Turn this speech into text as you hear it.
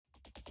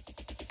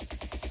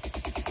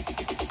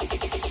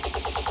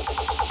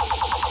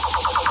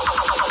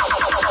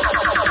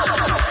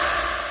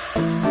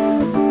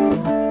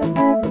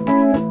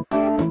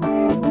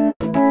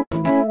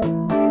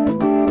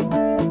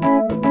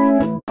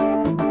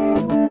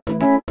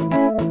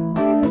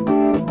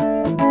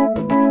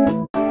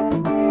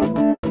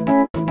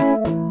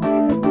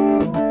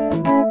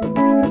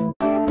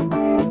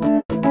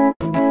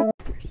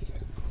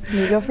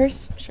go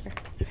first? Sure.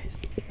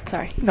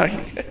 Sorry. No, you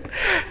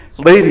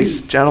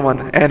Ladies,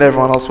 gentlemen, and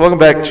everyone else, welcome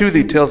back to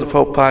the Tales of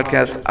Hope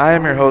podcast. I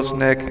am your host,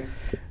 Nick.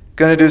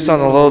 Going to do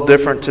something a little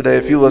different today.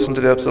 If you listened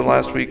to the episode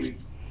last week,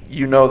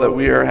 you know that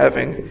we are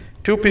having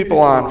two people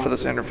on for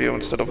this interview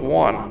instead of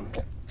one.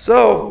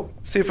 So,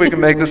 see if we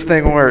can make this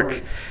thing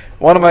work.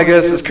 One of my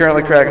guests is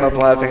currently cracking up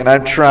laughing, and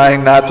I'm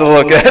trying not to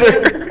look at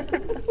her.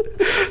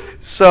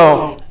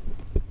 So,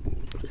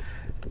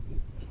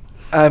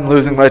 I'm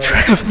losing my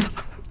train of thought.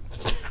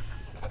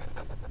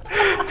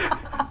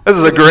 This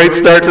is a great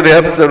start to the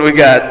episode we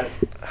got.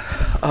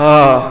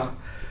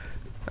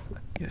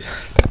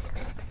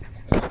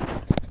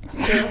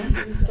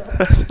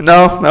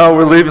 No,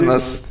 we're leaving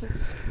this.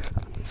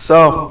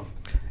 So,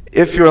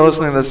 if you're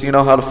listening to this, you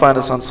know how to find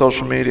us on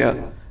social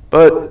media.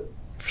 But,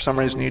 for some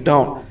reason you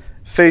don't.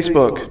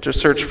 Facebook, just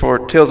search for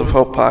Tales of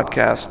Hope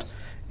Podcast.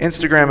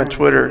 Instagram and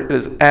Twitter, it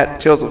is at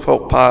Tales of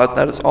Hope Pod.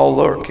 That is all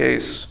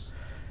lowercase.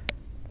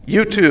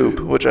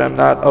 YouTube, which I'm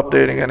not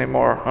updating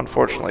anymore,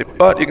 unfortunately.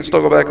 But you can still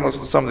go back and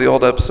listen to some of the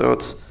old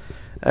episodes.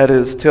 That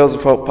is Tales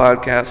of Hope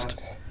Podcast.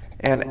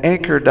 And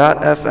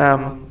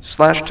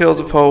anchor.fm/Tales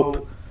of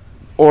Hope.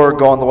 Or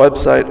go on the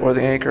website or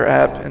the Anchor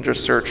app and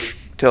just search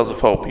Tales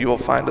of Hope. You will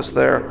find us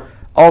there.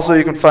 Also,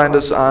 you can find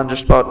us on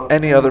just about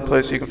any other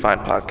place you can find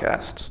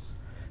podcasts.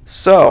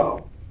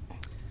 So,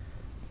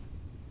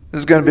 this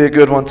is going to be a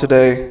good one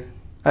today.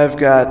 I've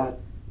got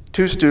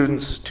two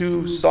students,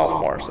 two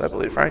sophomores, I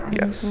believe, right?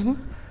 Yes. Mm-hmm.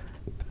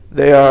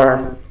 They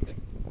are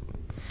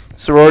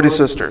sorority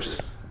sisters,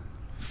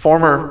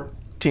 former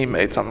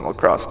teammates on the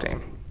lacrosse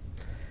team,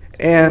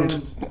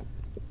 and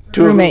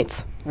two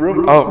roommates.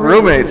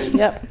 Roommates.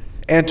 Yep.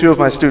 And two of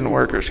my student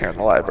workers here in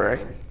the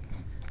library.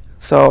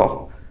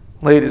 So,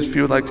 ladies, if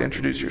you would like to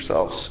introduce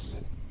yourselves.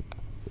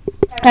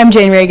 I'm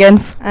Jane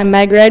Ragains. I'm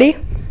Meg Reddy.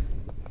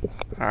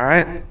 All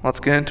right, let's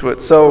get into it.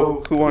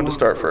 So, who wanted to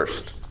start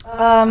first?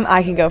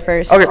 I can go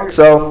first. Okay,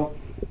 so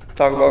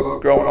talk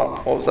about growing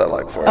up. What was that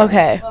like for you?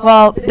 Okay,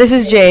 well, this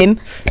is Jane.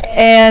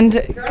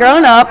 And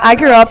growing up, I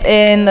grew up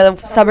in the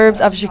suburbs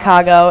of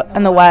Chicago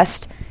in the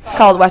west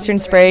called Western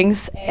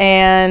Springs.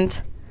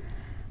 And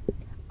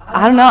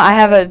I don't know, I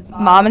have a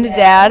mom and a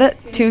dad,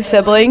 two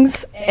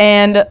siblings,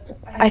 and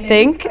I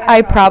think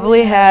I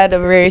probably had a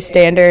very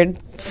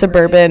standard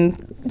suburban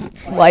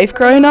life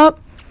growing up.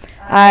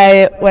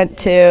 I went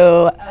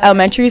to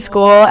elementary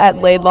school at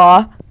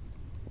Laidlaw,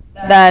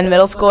 then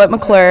middle school at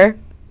McClure,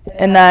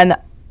 and then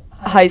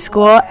high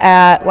school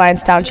at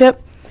Lyons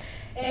Township.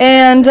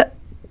 And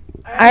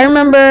I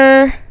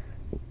remember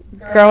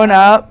growing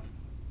up,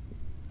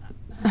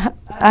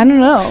 I don't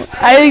know,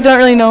 I don't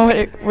really know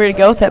where to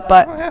go with it,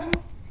 but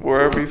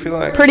wherever you feel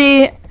like.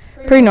 Pretty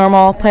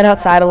normal, played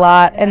outside a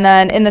lot. And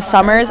then in the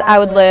summers, I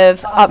would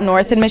live up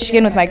north in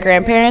Michigan with my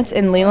grandparents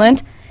in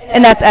Leland.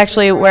 And that's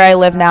actually where I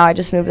live now. I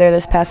just moved there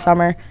this past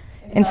summer.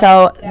 And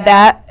so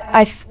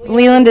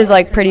Leland is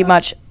like pretty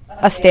much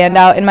a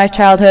standout in my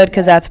childhood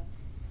because that's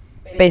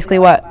basically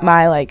what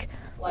my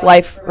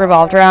life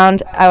revolved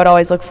around. I would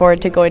always look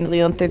forward to going to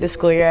Leland through the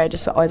school year. I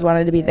just always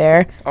wanted to be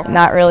there,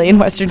 not really in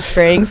Western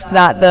Springs.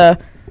 Not the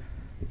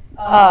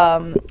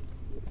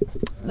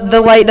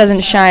light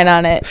doesn't shine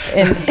on it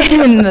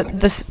in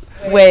this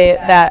way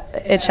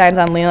that it shines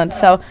on Leland.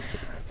 So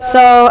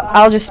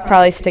I'll just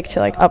probably stick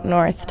to up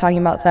north talking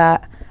about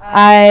that.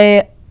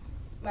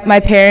 My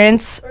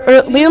parents,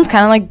 Leland's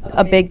kind of like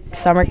a big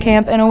summer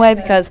camp in a way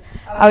because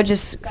I would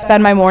just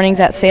spend my mornings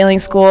at sailing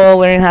school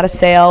learning how to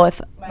sail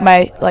with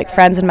my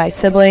friends and my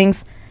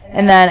siblings,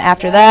 and then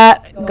after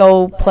that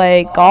go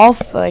play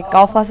golf,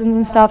 golf lessons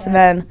and stuff, and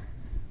then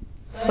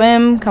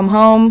swim, come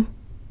home,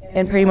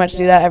 and pretty much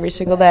do that every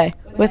single day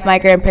with my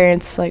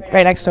grandparents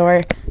right next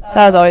door. So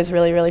that was always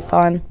really, really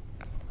fun.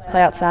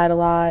 Play outside a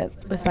lot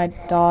with my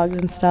dogs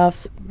and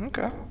stuff.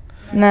 Okay.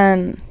 And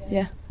then,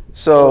 yeah.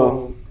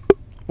 So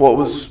what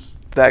was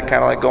that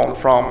kind of like going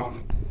from,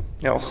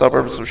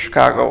 suburbs of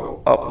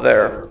Chicago up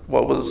there?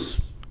 What was,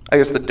 I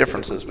guess, the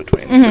differences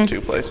between the two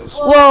places?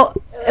 Well,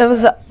 it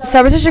was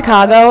suburbs of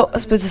Chicago,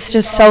 but it's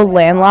just so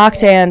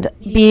landlocked, and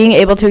being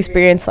able to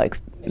experience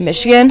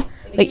Michigan,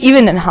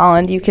 even in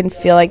Holland, you can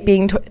feel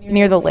being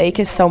near the lake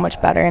is so much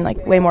better and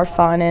way more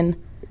fun and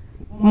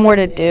more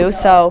to do.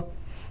 So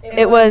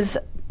it was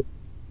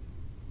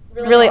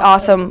really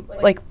awesome,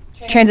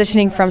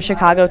 transitioning from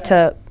Chicago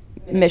to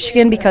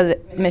Michigan because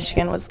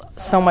Michigan was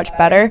so much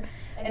better.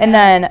 And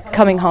then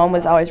coming home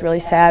was always really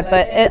sad.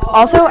 But it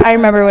also, I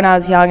remember when I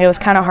was young, it was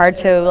kind of hard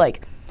to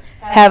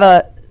have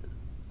a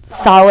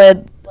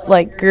solid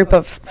group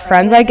of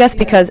friends, I guess,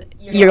 because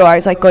you're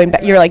always going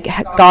back. You're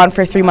gone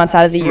for 3 months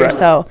out of the year, right.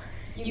 So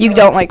you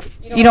don't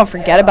you don't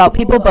forget about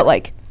people,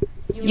 but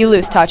you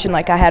lose touch. And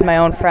I had my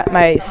own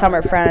my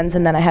summer friends,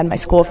 and then I had my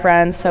school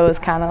friends, so it was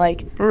kind of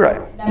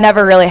right.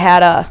 Never really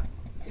had a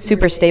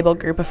super stable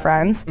group of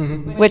friends,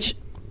 which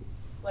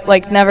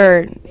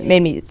never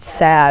made me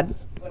sad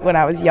when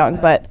I was young,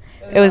 but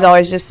it was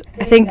always just,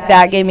 I think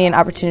that gave me an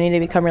opportunity to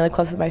become really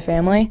close with my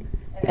family,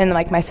 and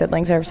my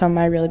siblings are some of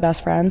my really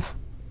best friends.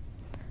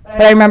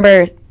 But I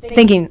remember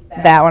thinking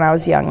that when I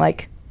was young,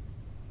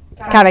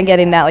 kind of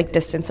getting that like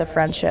distance of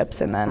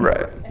friendships and then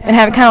Right. and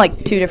having kind of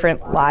like two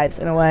different lives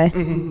in a way.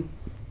 Mm-hmm.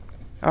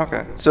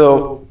 Okay.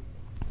 So,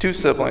 2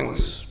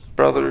 siblings,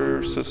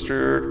 brother,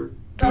 sister.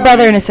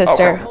 Brother and a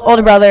sister. Okay.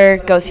 Older brother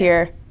goes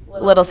here.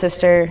 Little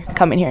sister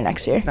coming here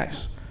next year.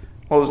 Nice.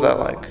 What was that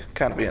like,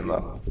 kind of being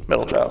the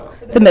middle child?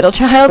 The middle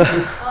child.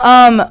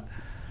 I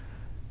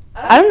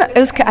don't know. It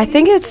was. I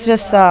think it's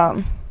just.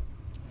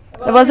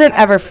 It wasn't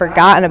ever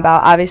forgotten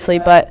about, obviously,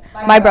 but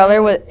my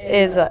brother was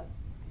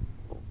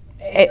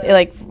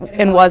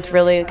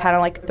really kind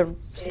of like the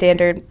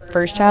standard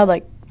first child,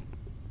 like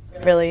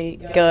really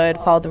good,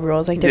 followed the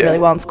rules, like did really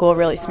well in school,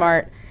 really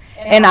smart.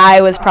 And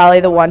I was probably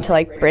the one to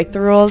like break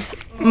the rules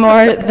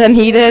more than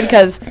he did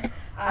because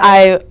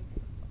I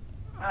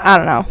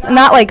don't know.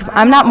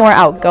 I'm not more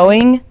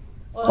outgoing.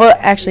 Well,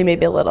 actually,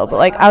 maybe a little, but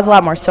like I was a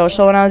lot more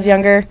social when I was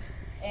younger,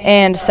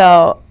 and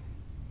so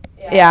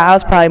yeah, I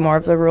was probably more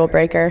of the rule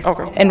breaker.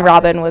 Okay. And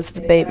Robin was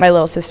my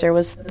little sister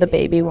was the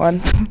baby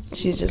one.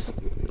 She just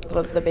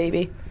was the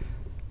baby.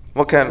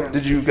 What kind? Are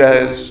you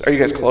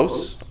guys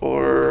close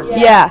or?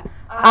 Yeah,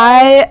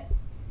 I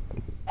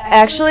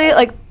actually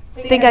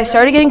think I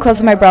started getting close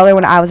with my brother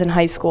when I was in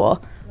high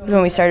school. It was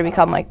when we started to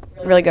become like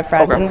really good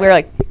friends, Okay. and we're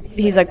like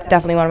he's like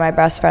definitely one of my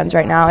best friends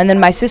right now. And then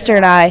my sister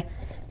and I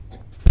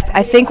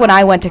think when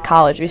I went to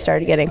college we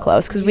started getting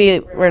close because we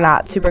were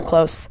not super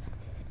close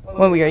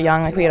when we were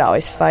young. Like we'd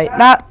always fight,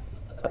 not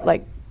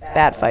like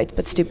bad fights,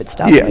 but stupid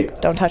stuff. Yeah.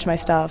 Like don't touch my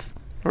stuff.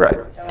 Right.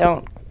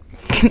 Don't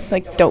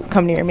don't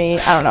come near me.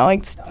 I don't know,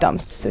 like dumb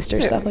sister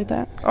stuff like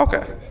that.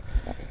 Okay.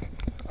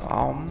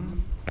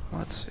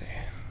 Let's see.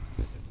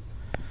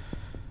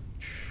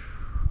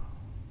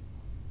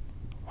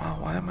 Wow,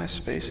 why am I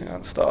spacing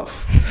on stuff?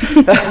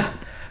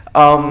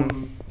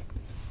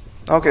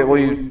 Okay, well,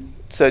 you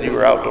said you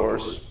were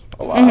outdoors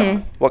a lot.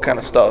 Mhm. What kind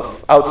of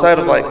stuff? Outside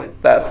of,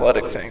 like, the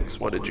athletic things,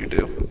 what did you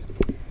do?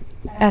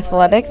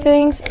 Athletic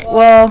things?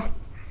 Well,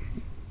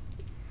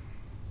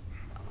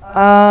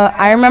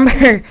 I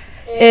remember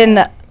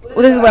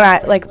this is when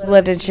I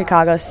lived in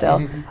Chicago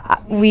still.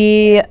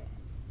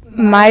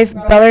 My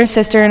brother and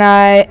sister and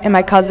I and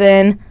my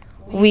cousin,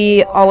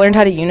 we all learned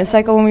how to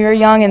unicycle when we were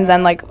young, and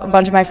then like a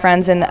bunch of my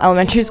friends in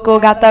elementary school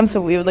got them, so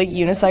we would like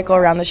unicycle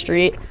around the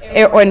street.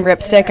 Or in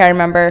ripstick, I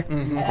remember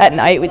at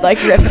night we'd like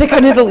ripstick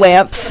under the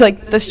lamps,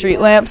 like the street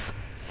lamps,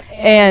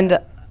 and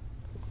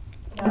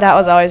that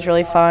was always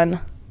really fun.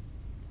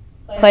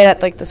 Played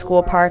at like the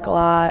school park a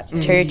lot,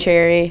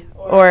 cherry,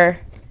 or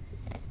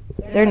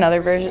is there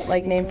another version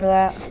name for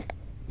that?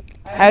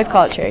 I always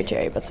call it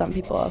cherry, but some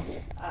people,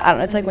 I don't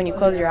know. It's like when you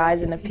close your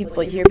eyes and if you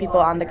hear people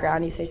on the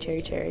ground, you say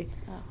cherry.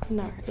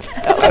 No.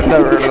 I've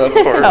never heard of that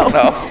before. Oh.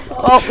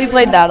 No. Well, we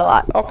played that a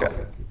lot. Okay.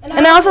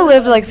 And I also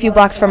lived like a few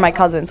blocks from my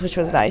cousins, which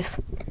was nice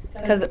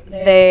because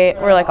they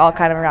were like all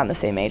kind of around the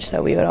same age,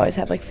 so we would always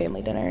have like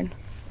family dinner and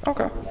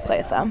Okay. play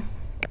with them.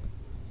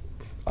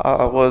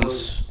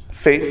 Was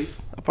faith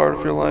a part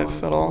of your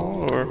life at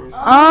all, or?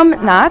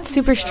 Not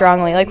super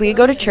strongly. Like we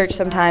go to church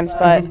sometimes,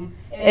 but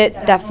it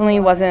definitely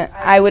wasn't.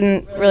 I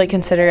wouldn't really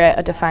consider it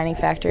a defining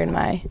factor in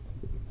my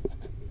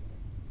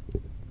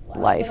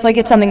life. Like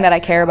it's something that I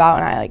care about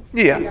and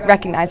I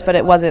recognize, but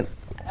it wasn't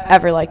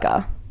ever like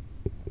a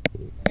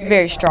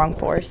very strong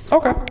force.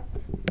 Okay.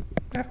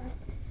 Yeah.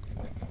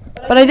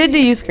 But I did do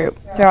youth group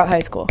throughout high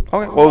school.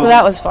 Okay. So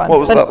that was fun. What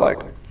was But that like?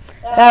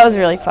 That was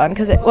really fun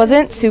because it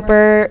wasn't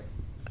super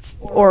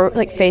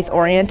faith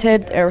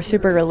oriented or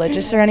super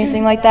religious or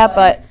anything like that,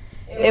 but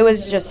it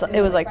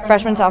was like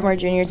freshmen, sophomore,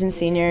 juniors, and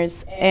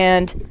seniors,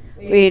 and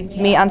we'd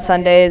meet on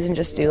Sundays and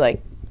just do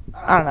like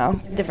I don't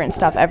know, different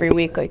stuff every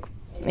week, like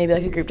maybe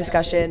like a group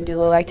discussion, do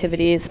little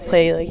activities,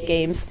 play like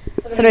games.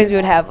 Sometimes we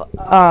would have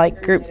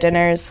like group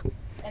dinners,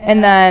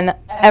 and then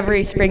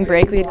every spring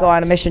break we'd go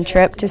on a mission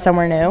trip to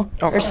somewhere new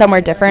or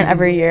somewhere different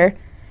every year,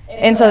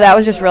 and so that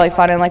was just really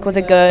fun and like was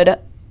a good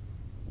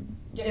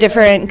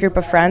different group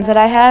of friends that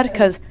I had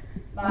because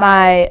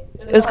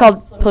it was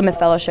called Plymouth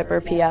Fellowship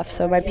or PF,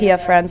 so my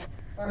PF friends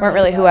weren't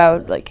really who I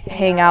would like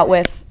hang out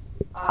with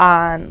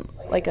on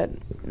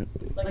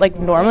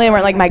normally. They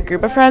weren't like my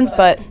group of friends,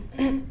 but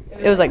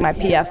it was like my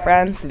PF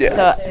friends. Yeah.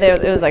 So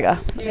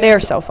they were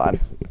so fun.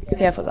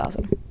 PF was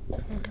awesome.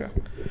 Okay.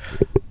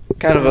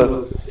 Kind of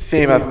a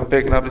theme I've been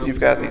picking up is you've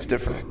got these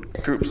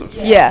different groups of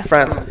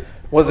friends.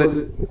 Was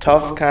it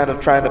tough kind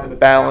of trying to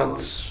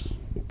balance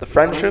the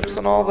friendships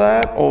and all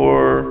that,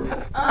 or?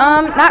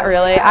 Not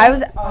really. I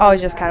was always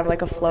just kind of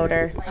like a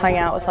floater, hung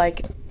out with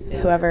like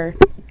whoever,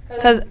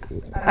 because I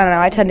don't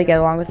know. I tend to get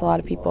along with a lot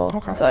of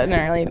people, so it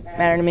didn't really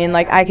matter to me. And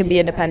like I can be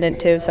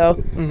independent too,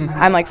 so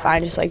I'm like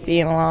fine just like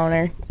being alone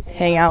or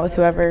hanging out with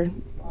whoever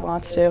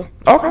wants to.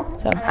 Okay.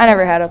 So I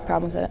never had a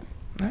problem with it,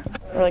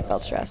 or like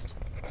felt stressed.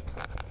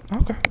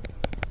 Okay.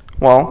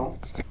 Well,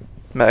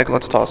 Meg,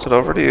 let's toss it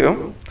over to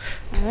you.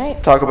 All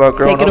right. Talk about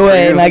growing Take it up for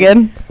away, you.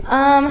 Megan.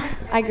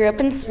 I grew up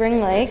in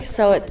Spring Lake,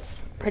 so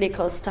it's pretty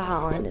close to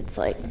Holland. It's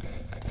like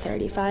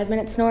 35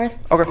 minutes north.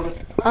 Okay.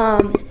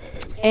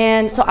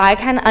 And so I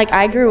kind of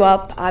I grew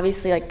up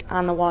obviously like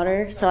on the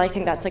water, so I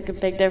think that's like a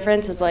big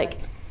difference. Is like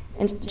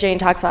And Jane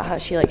talks about how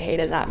she, like,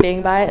 hated not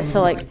being by it.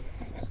 So, like,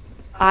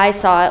 I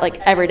saw it, like,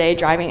 every day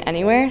driving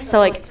anywhere. So,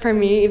 like, for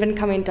me, even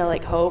coming to,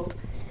 like, Hope,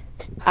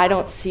 I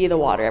don't see the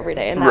water every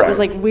day. And that was,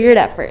 like, weird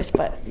at first,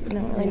 but you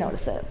don't really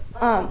notice it.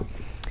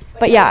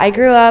 But, yeah, I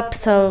grew up,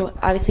 so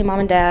obviously mom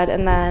and dad,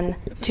 and then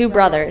 2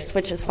 brothers,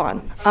 which is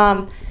fun.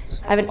 I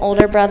have an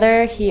older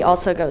brother. He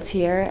also goes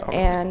here,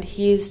 and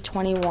he's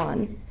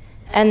 21.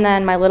 And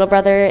then my little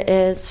brother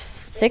is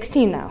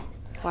 16 now.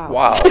 Wow.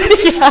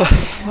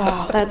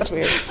 Wow, that's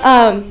weird.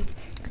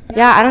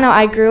 Yeah, I don't know.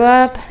 I grew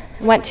up,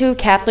 went to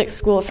Catholic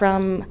school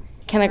from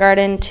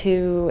kindergarten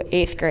to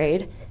 8th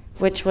grade,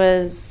 which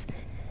was,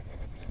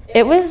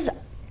 it was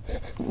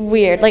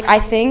weird. Like, I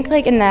think,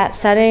 like, in that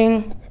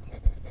setting,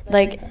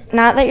 like,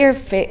 not that your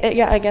faith,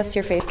 yeah, I guess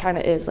your faith kind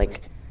of is,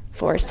 like,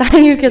 forced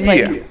on you, because,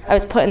 like, I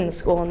was put in the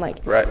school and,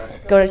 like,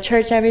 go to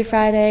church every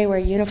Friday, wear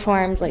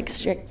uniforms, like,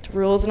 strict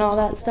rules and all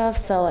that stuff.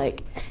 So,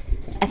 like,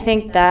 I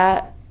think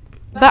that,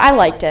 but I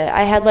liked it.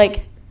 I had,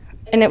 like,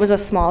 and it was a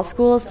small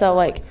school, so,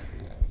 like,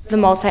 the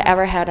most I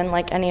ever had in,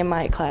 like, any of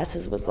my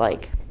classes was,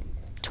 like,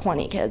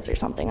 20 kids or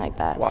something like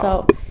that. Wow.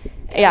 So,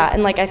 yeah,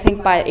 and, like, I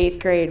think by 8th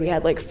grade we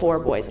had, like, 4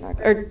 boys in our,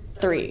 or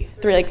three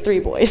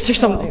boys or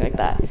something like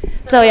that.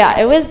 So, yeah,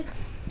 it was,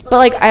 but,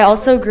 like, I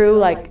also grew,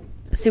 like,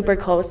 super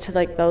close to,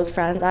 like, those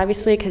friends,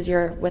 obviously, because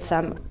you're with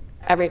them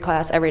every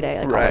class, every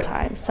day, like, all the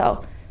time.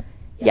 So,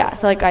 yeah,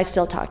 so, like, I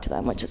still talk to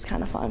them, which is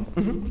kind of fun.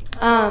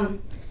 Mm-hmm.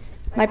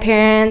 My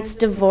parents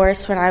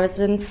divorced when I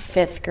was in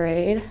 5th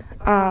grade.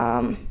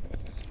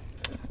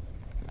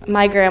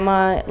 My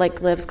grandma,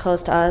 like, lives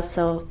close to us,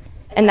 so,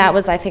 and that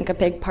was, I think, a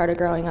big part of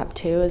growing up,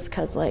 too, is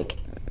because, like,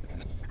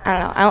 I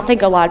don't know, I don't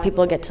think a lot of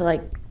people get to,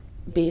 like,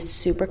 be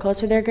super close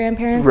with their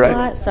grandparents a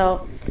lot,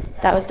 so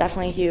that was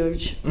definitely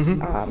huge.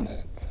 Mm-hmm.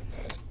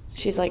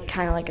 She's, like,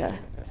 kind of like a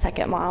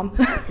second mom.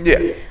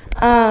 Yeah.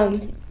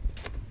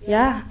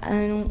 Yeah,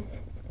 and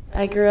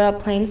I grew up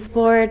playing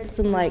sports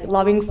and, like,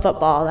 loving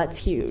football. That's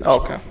huge.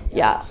 Okay.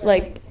 Yeah,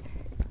 like,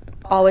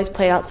 always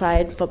played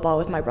outside football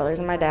with my brothers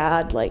and my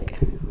dad, like,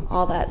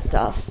 all that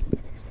stuff.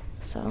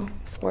 So,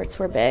 sports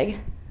were big.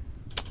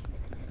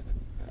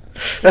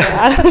 Yeah,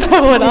 I don't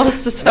know what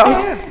else to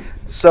say.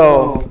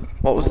 So,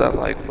 what was that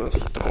like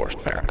with divorced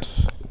parents?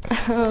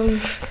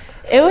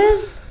 It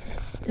was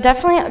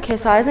definitely, okay,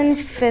 so I was in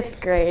 5th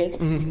grade.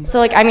 Mm-hmm. So,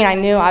 like, I mean, I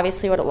knew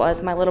obviously what it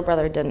was. My little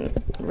brother didn't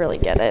really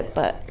get it,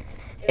 but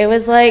it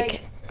was,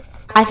 like,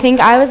 I think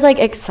I was, like,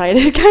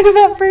 excited kind of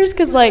at first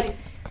because, like,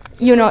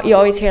 you know, you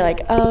always hear,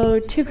 like, oh,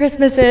 2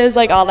 Christmases,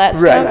 like, all that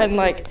stuff. And,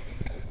 like,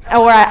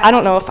 or I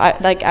don't know if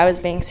I was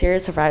being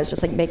serious or if I was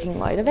just, like, making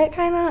light of it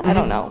kind of. Mm-hmm. I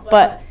don't know.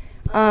 But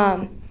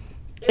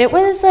it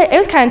was, like, it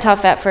was kind of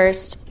tough at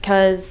first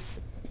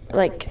because,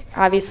 like,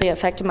 obviously it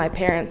affected my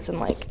parents and,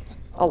 like,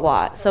 a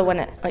lot. So when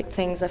it, like,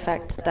 things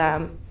affect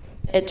them,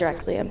 it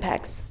directly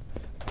impacts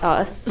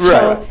us.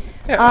 So,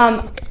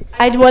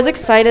 I was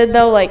excited,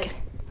 though, like,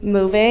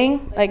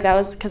 moving. Like, that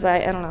was because I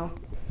don't know.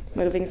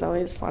 Moving's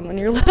always fun when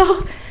you're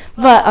little.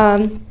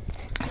 But,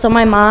 so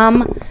my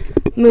mom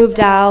moved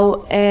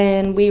out,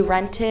 and we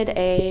rented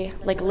a,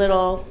 like,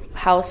 little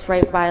house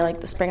right by, like,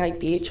 the Spring Lake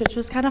Beach, which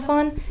was kind of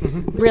fun.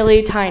 Mm-hmm.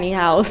 Really tiny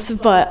house,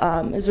 but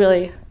it was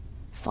really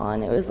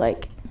fun. It was,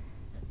 like,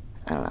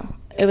 I don't know.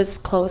 It was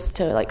close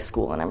to, like,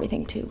 school and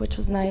everything, too, which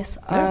was nice.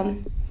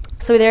 So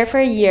we were there for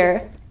a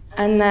year,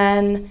 and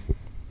then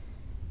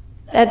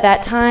at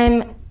that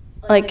time,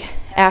 like,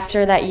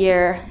 after that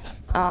year,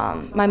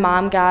 my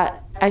mom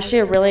got actually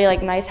a really,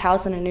 like, nice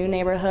house in a new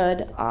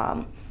neighborhood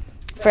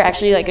for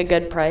actually, like, a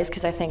good price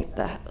because I think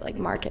the, like,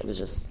 market was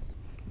just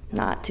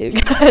not too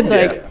good.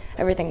 Like,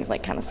 everything,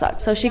 like, kind of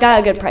sucked. So she got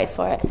a good price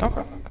for it.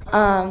 Okay.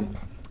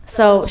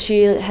 So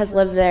she has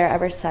lived there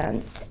ever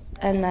since.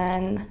 And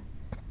then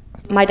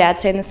my dad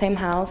stayed in the same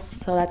house,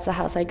 so that's the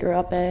house I grew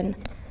up in.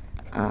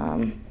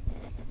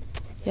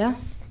 Yeah.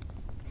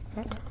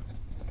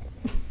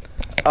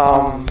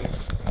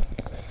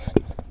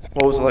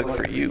 What was it like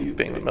for you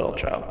being the middle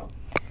child?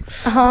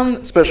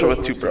 Especially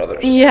with 2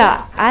 brothers.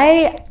 Yeah,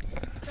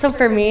 so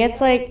for me,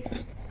 it's like,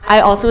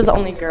 I also was the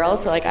only girl,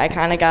 so, like, I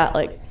kind of got,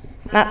 like,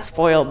 not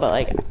spoiled, but,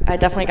 like, I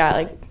definitely got,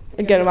 like,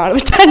 a good amount of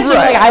attention.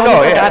 Right. Like, I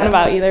wasn't forgotten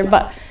about either,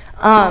 but,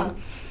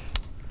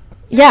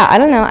 yeah, I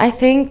don't know. I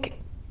think,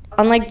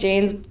 unlike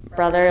Jane's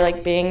brother,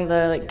 like, being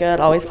the, like, good,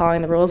 always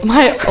following the rules,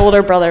 my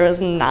older brother was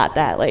not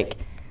that, like,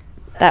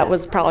 that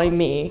was probably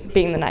me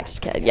being the next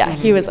kid. Yeah,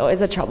 he was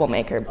always a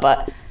troublemaker,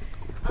 but,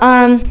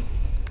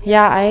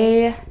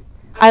 yeah,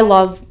 I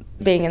love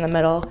being in the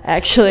middle,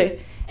 actually.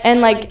 And,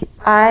 like,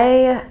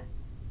 my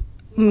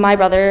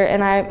brother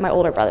and my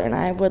older brother and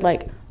I would,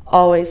 like,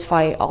 always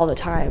fight all the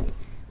time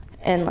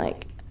in,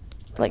 like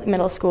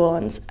middle school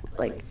and,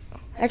 like,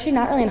 actually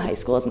not really in high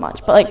school as much,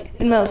 but, like,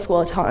 in middle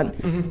school a ton.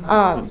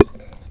 Mm-hmm.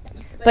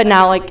 But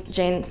now, like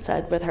Jane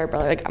said with her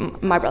brother,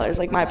 like, my brother's,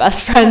 like, my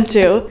best friend,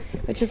 too,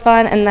 which is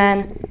fun. And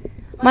then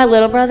my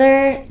little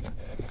brother,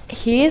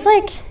 he's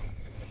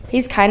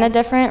kind of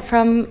different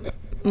from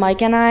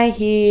Mike and I.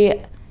 He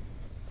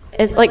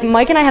is, like,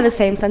 Mike and I have the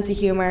same sense of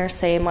humor,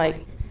 same,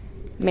 like,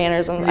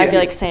 mannerisms. Yeah. I feel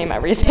like same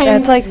everything.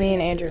 That's like me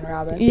and Andrew and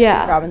Robin.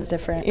 Yeah. Robin's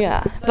different.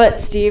 Yeah, but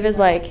Steve is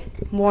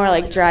like more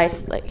like dry,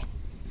 like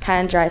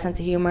kind of dry sense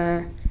of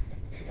humor.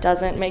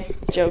 Doesn't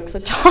make jokes a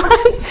ton.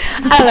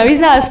 I don't know.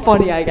 He's not as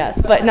funny, I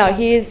guess. But no,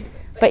 he's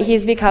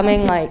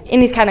becoming like,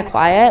 and he's kind of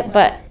quiet.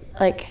 But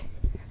like,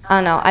 I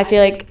don't know. I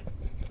feel like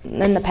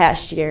in the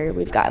past year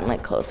we've gotten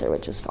like closer,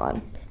 which is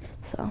fun.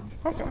 So.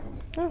 Okay.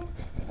 Yeah.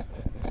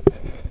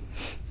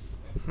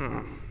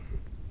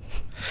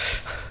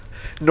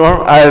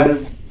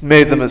 I've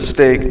made the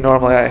mistake.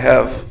 Normally, I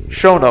have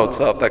show notes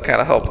up that kind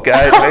of help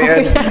guide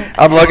me. And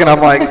I'm looking. I'm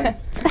like,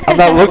 I'm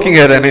not looking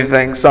at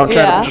anything, so I'm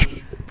trying to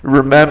just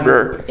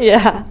remember.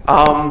 Yeah.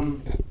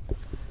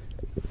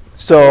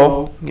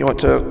 So you went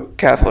to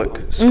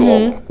Catholic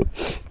school.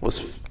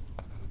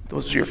 Mm-hmm.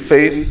 Was your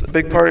faith a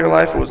big part of your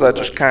life, or was that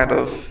just kind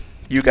of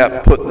you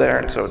got put there,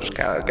 and so it just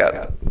kind of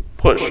got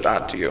pushed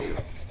onto you?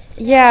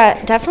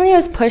 Yeah, definitely it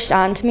was pushed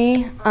onto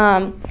me.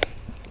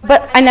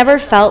 But I never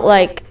felt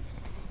like,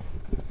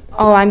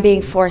 oh, I'm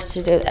being forced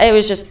to do it. It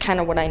was just kind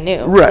of what I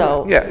knew. Right.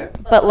 So, yeah.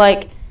 But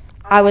like,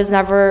 I was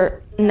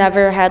never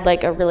had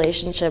like a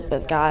relationship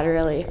with God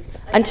really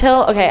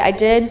until I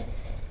did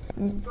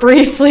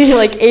briefly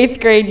like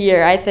 8th grade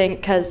year, I think,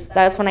 because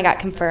that's when I got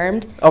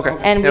confirmed. Okay.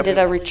 And we did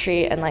a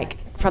retreat, and like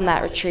from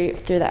that retreat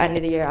through the end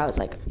of the year, I was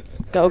like,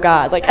 go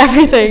God, like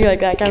everything, like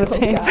that kind of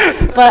thing.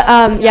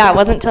 But yeah, it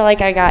wasn't until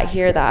like I got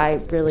here that I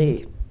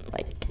really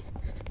like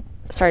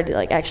started to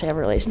like actually have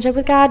a relationship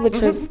with God,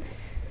 which was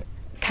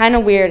kind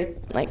of weird,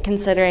 like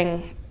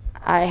considering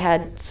I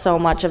had so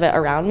much of it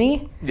around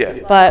me. Yeah.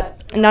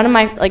 But none of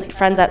my like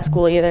friends at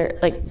school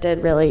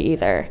did really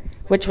either,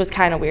 which was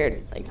kind of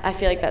weird. Like I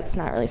feel like that's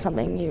not really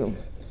something you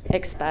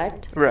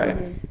expect. Right.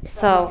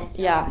 So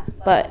yeah,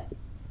 but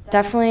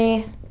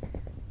definitely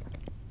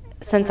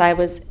since I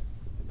was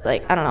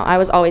like, I don't know, I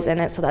was always in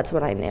it, so that's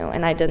what I knew,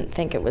 and I didn't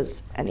think it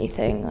was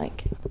anything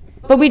like.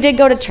 But we did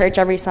go to church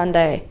every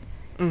Sunday,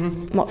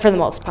 for the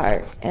most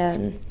part,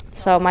 and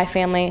so my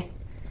family,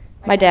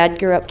 my dad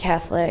grew up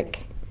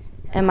Catholic,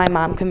 and my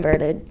mom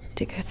converted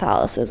to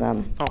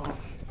Catholicism. Okay.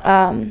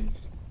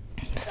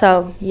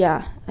 So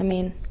yeah, I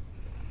mean,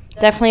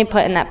 definitely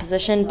put in that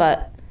position,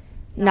 but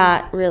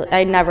not really.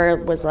 I never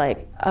was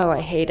like, oh,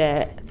 I hate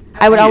it.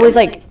 I would always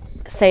like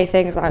say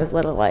things when I was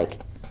little, like,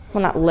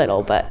 well, not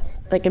little, but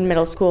like in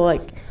middle school,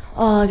 like,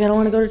 oh, like, I don't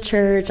want to go to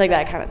church, like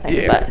that kind of thing.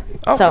 Yeah.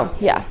 But so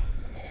yeah.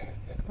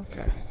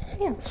 Okay.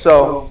 Yeah.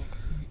 So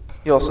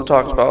you also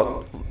talked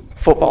about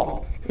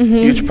football,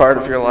 huge part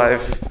of your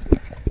life.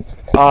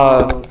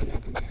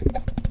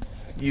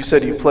 You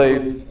said you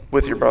played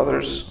with your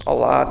brothers a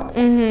lot.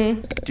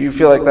 Do you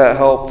feel like that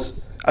helped?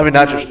 I mean,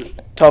 not just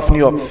toughen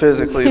you up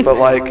physically, but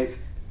like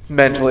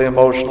mentally,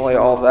 emotionally,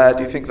 all that.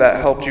 Do you think that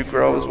helped you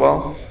grow as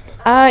well?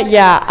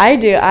 Yeah, I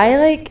do.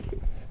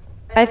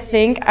 I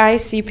think I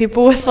see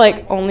people with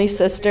like only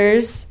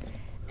sisters,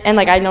 and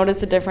like I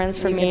noticed a difference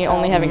for me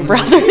only having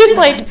brothers.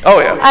 Like, oh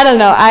yeah, I don't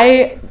know.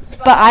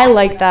 But I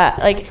like that.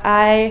 Like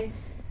I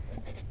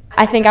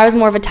think I was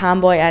more of a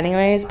tomboy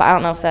anyways, but I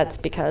don't know if that's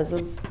because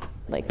of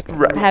like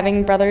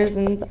having brothers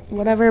and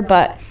whatever.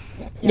 But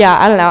yeah,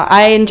 I don't know.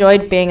 I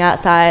enjoyed being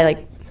outside,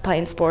 like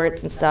playing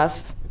sports and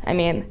stuff. I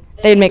mean,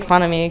 they'd make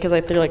fun of me because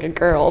I threw like a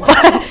girl,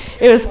 but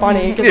it was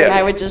funny because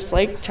I would just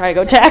like try to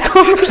go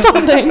tackle them or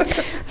something.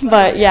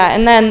 But yeah,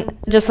 and then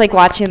just like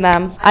watching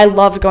them, I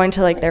loved going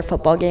to like their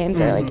football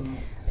games. Or like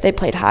they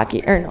played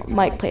hockey, or no,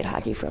 Mike played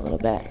hockey for a little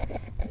bit,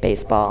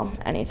 baseball,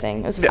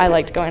 anything. I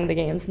liked going to the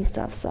games and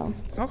stuff. So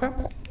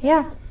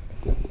yeah.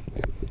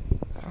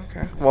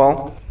 Okay.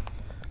 Well,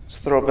 let's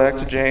throw it back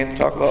to Jane.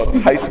 Talk about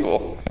high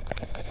school.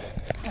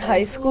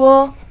 High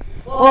school?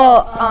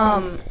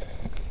 Well,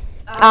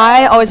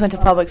 I always went to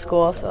public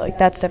school, so like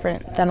that's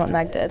different than what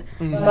Meg did.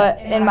 But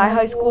in my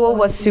high school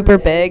was super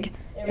big.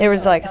 There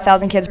was like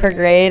 1,000 kids per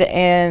grade,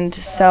 and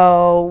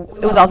so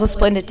it was also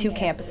split into 2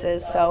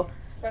 campuses. So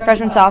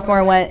freshman,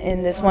 sophomore went in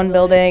this one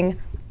building,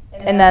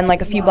 and then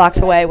like a few blocks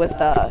away was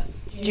the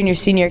junior,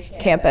 senior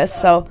campus.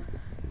 So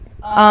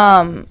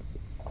South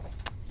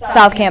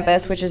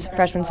Campus, which is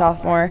freshman,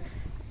 sophomore,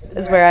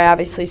 is where I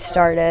obviously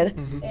started.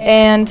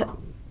 And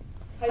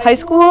high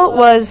school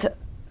was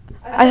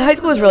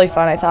really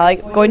fun, I thought.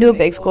 Like, going to a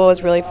big school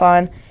was really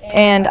fun.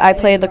 And I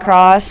played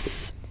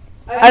lacrosse.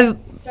 I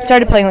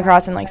started playing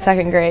lacrosse in, like,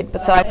 2nd grade.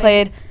 But so I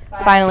played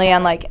finally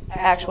on, like,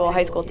 actual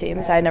high school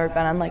teams. I had never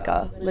been on, like,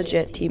 a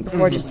legit team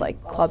before, just,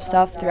 like, club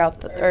stuff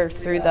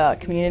through the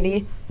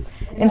community.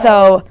 And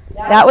so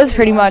that was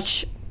pretty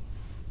much,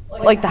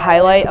 like, the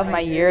highlight of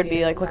my year would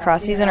be, like,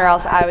 lacrosse season, or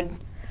else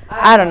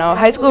I don't know.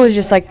 High school was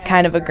just, like,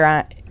 kind of a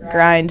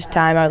grind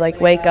time. I would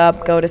like wake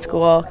up, go to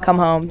school, come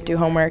home, do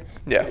homework,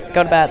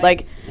 go to bed.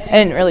 Like, I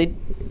didn't really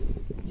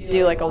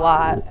do like a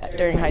lot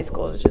during high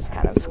school. It was just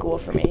kind of school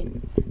for me.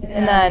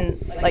 And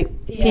then like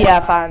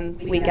PF on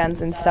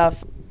weekends and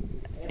stuff,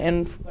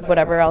 and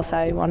whatever else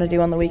I want to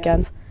do on the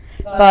weekends.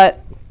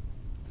 But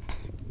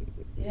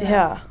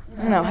yeah,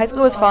 I don't know. High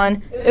school was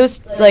fun. It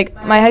was like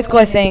my high school,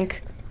 I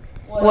think,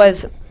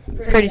 was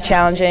pretty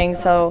challenging.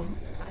 So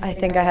I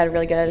think I had a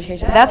really good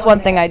education. That's one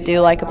thing I do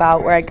like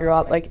about where I grew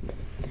up. Like,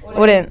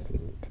 wouldn't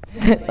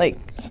like.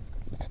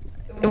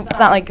 It's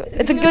not like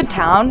it's a good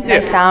town,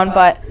 nice town,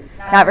 but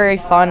not very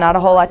fun. Not a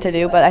whole lot to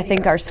do. But I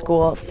think our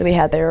schools that we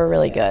had there were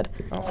really good.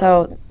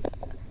 So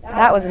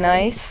that was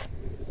nice.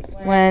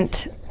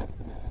 Went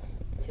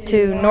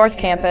to North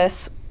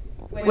Campus,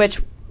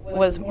 which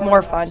was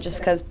more fun just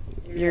because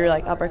you're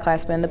like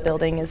upperclassmen. The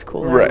building is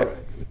cooler. Right.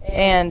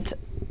 And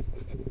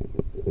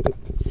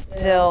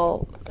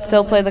still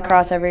play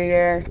lacrosse every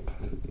year.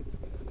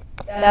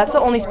 That's the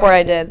only sport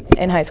I did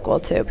in high school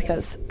too,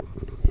 because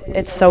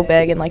it's so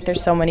big and like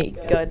there's so many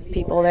good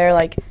people there.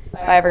 Like if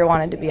I ever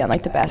wanted to be on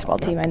like the basketball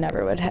team, I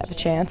never would have a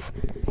chance.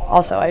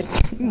 Also, I'm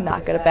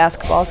not good at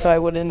basketball, so I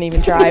wouldn't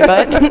even try.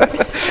 But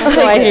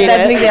so I hate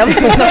that's it. an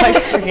example. I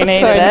freaking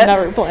hated so I it.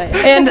 never play.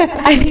 And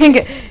I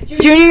think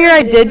junior year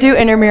I did do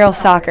intramural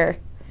soccer.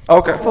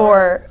 Okay.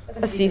 For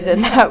a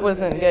season. That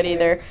wasn't good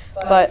either.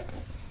 But,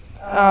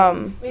 I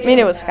mean,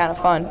 it was kind of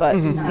fun, but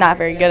not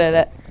very good at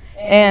it.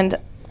 And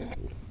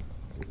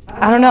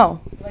I don't know.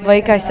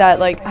 Like I said,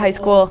 like high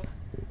school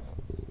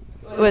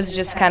was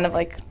just kind of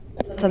like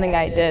something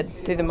I did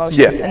through the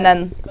motions. Yeah. And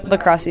then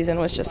lacrosse season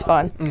was just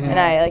fun. And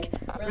I like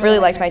really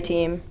liked my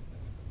team.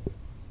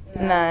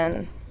 And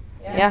then,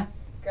 yeah,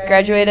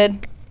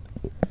 graduated,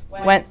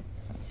 went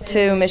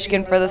to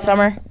Michigan for the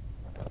summer,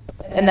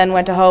 and then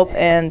went to Hope,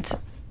 and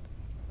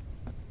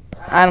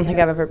I don't think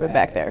I've ever been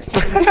back there. So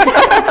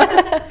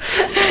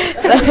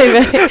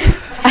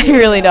I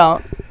really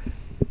don't.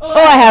 Oh,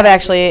 I have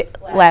actually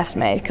last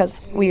May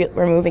because we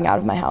were moving out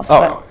of my house.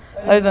 Oh.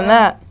 But other than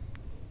that,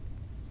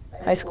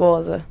 high school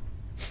is a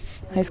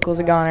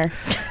goner.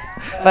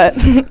 But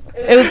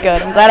it was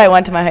good. I'm glad I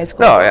went to my high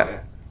school. Oh, yeah.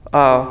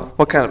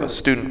 What kind of a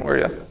student were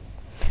you?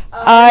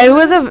 I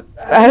was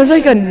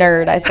like a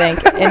nerd, I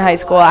think, in high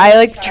school. I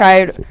like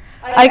tried.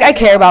 I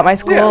care about my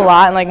school a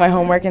lot and like my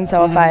homework, and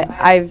so if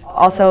I've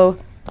also,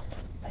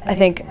 I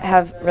think,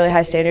 have really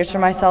high standards for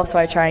myself, so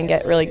I try and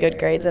get really good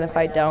grades, and if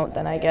I don't,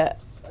 then I get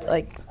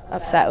like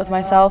upset with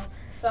myself.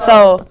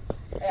 So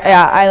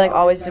yeah, I like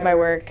always did my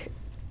work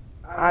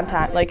on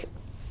time. Like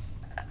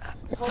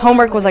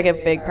homework was like a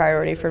big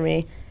priority for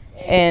me,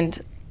 and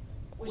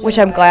which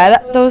I'm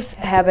glad those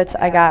habits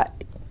I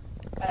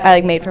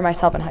like made for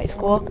myself in high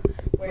school,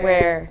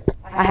 where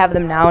I have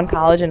them now in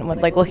college, and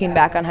like looking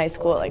back on high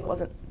school, it like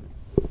wasn't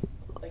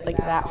like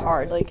that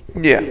hard. Like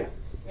Yeah.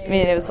 I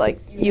mean, it was like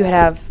you would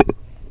have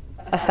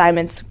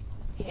assignments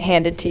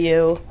handed to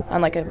you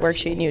on like a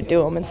worksheet and you would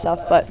do them and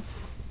stuff, but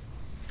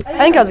I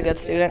think I was a good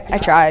student. I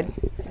tried.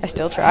 I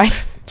still try.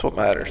 That's what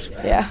matters.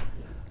 Yeah.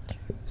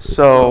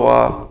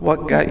 So,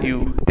 what got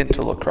you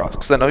into lacrosse?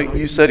 Because I know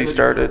you said you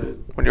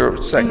started when you were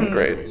second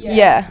grade.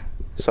 Yeah.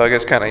 So I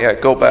guess kind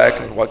of, go back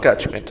and what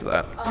got you into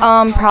that?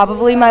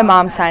 Probably my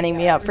mom signing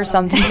me up for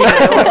something to do.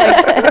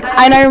 Like,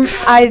 and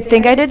I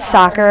think I did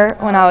soccer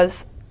when I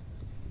was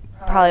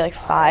probably like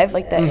 5,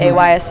 like the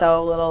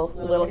AYSO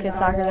little kid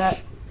soccer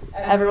that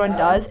everyone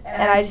does,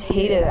 and I just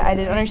hated it. I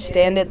didn't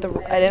understand it.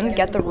 I didn't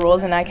get the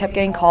rules, and I kept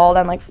getting called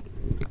on like.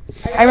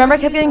 I remember I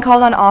kept getting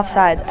called on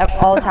offsides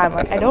all the time.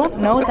 Like, I don't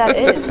know what that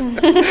is. And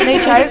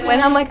they try to explain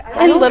it. I'm like,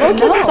 I don't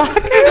know.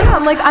 Soccer? Yeah,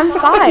 I'm like, I'm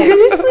 5.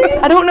 Seriously?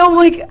 I don't know,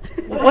 like,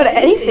 what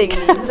anything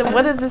means. And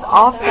what does this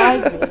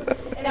offsides mean?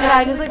 And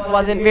I just, like,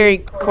 wasn't very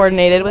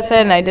coordinated with it,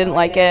 and I didn't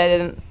like it. I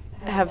didn't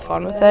have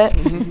fun with it.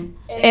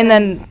 And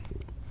then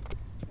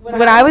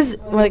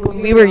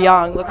when we were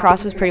young,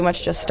 lacrosse was pretty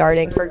much just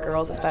starting for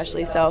girls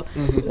especially. So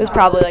it was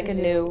probably, like, a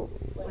new,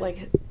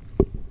 like,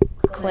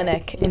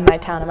 clinic in my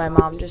town, and my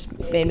mom just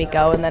made me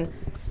go. And then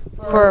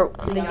for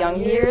the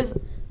young years,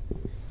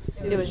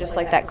 it was just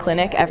like that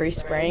clinic every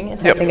spring, and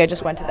so I think I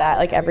just went to that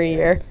like every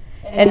year.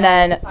 And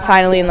then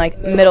finally in like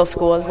middle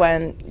school is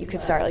when you could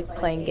start like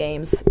playing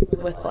games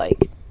with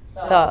like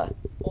the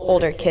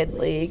older kid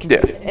league.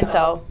 And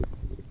so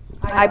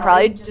I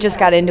probably just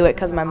got into it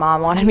because my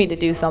mom wanted me to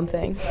do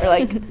something, or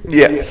like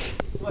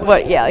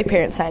like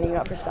parents signing you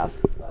up for stuff.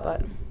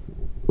 But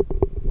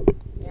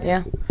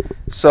yeah.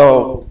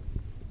 So,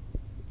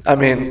 I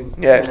mean,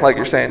 like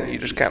you're saying, you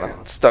just kind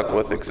of stuck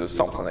with it because it was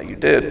something that you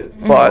did.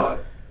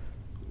 But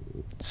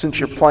since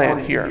you're playing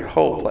here in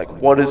Hope, like,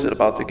 what is it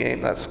about the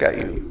game that's got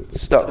you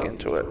stuck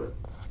into it?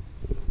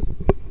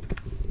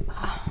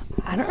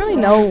 I don't really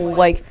know.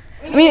 Like,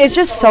 I mean, it's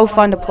just so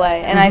fun to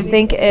play, and I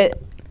think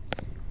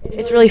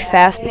it's really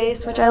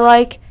fast-paced, which I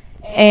like,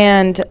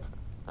 and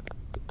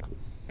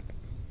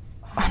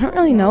I don't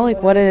really know,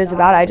 like, what it is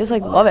about it. I just,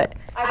 like, love it.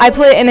 I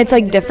play, and it's,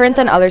 like, different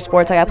than other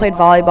sports. Like, I played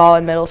volleyball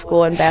in middle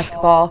school and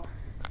basketball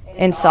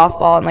and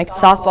softball, and, like,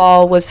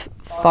 softball was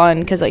fun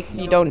because, like,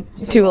 you don't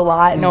do a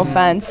lot, no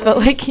offense, but,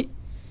 like,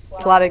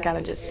 it's a lot of kind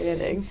of just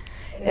standing.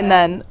 And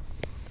then,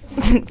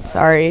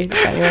 sorry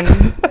if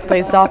anyone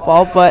plays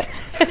softball, but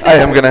I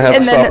am going to have a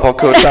softball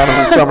coach on in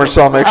the summer,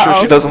 so I'll make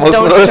sure she doesn't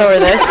listen to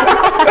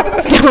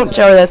this. Don't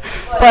show her this.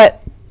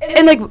 But,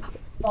 and, like,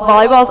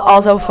 volleyball's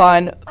also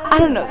fun. I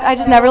don't know. I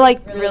just never,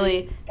 like,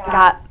 really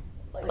got,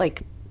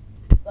 like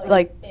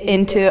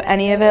into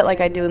any of it like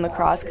I do in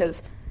lacrosse,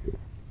 because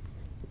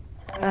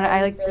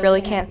I like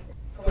really can't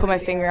put my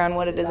finger on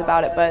what it is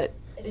about it, but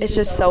it's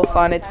just so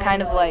fun. It's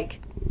kind of like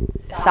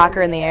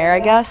soccer in the air, I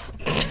guess,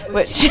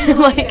 which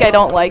like I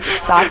don't like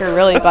soccer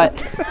really, but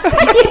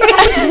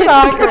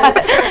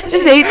soccer.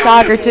 Just hate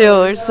soccer too.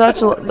 There's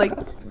such a like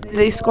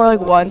they score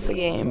like once a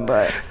game,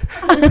 but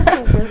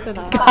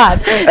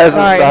God, As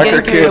sorry, a soccer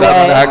getting carried kid, away.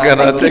 I'm not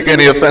gonna take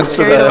any offense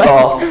to that at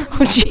all.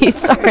 Oh jeez,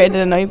 sorry, I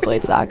didn't know you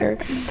played soccer.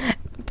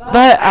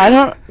 But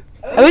I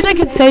wish I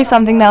could say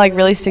something that like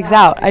really sticks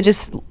out. I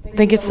just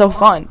think it's so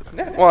fun.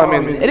 Well, I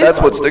mean, It is that's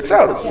fun. what sticks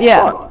out. Is it's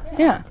Yeah, fun.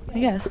 yeah, I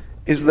guess.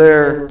 Is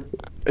there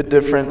a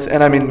difference?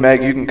 And I mean,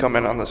 Meg, you can come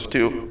in on this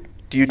too.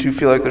 Do you two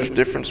feel like there's a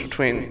difference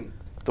between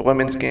the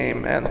women's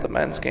game and the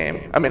men's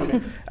game? I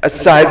mean,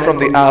 aside from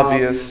the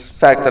obvious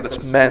fact that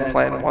it's men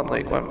playing in one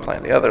league, women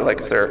playing the other, like,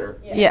 is there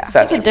Yeah.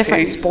 faster It's a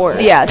different pace?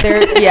 sport. Yeah,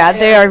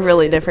 they are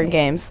really different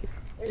games.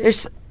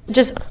 There's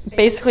Just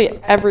basically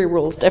every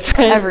rule's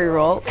different. every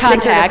rule. Sticks are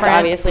Contact, different.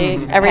 obviously.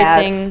 Mm-hmm.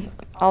 Everything,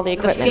 all the The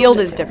equipment. field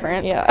is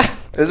different. Yeah.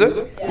 Is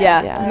it?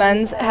 Yeah, Yeah.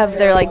 men's have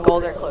their like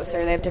goals are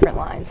closer. They have different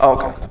lines.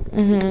 Oh,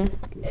 okay.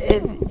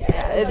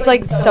 It's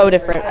like so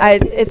different.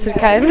 It's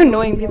kind of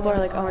annoying. People are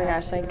like, oh my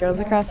gosh, like girls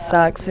lacrosse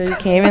sucks. So you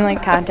can't even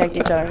like contact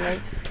each other. Like,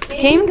 you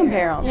can't even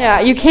compare them. Yeah,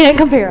 you can't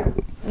compare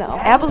 'em. No.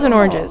 Apples and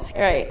oranges,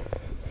 Right.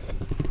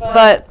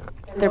 but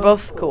they're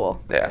both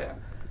cool. Yeah.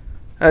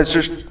 It's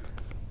just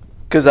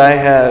because I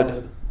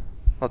had,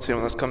 let's see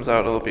when this comes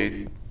out, it'll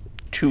be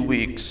 2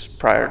 weeks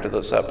prior to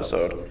this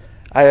episode.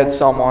 I had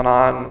someone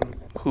on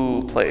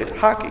who played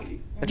hockey,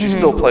 and she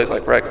still plays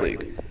like rec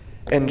league.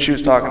 And she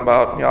was talking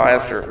about, I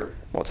asked her,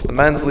 what's the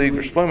men's league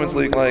versus women's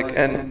league like?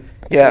 And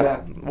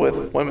yeah,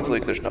 with women's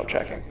league, there's no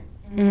checking.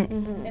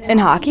 In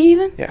hockey,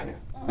 even? Yeah.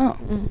 Oh,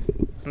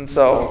 And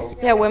so,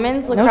 Yeah,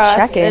 women's No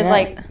lacrosse checking, is yeah.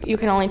 like you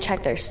can only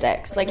check their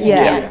sticks. Like you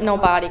Yeah. can't, no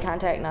body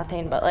contact,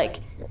 nothing. But like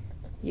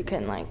you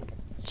can like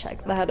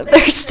check the head of their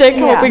stick,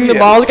 Yeah. hoping the Yeah.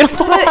 ball's gonna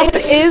fly. but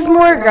it is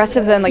more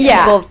aggressive than like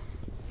Yeah. people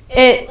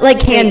It like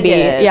can think be.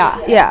 it is. Yeah.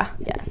 Yeah.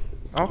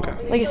 Yeah. okay.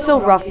 Like it's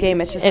still a rough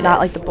game. It's just It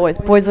not is. like the boys.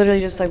 Boys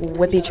literally just like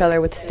whip each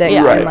other with sticks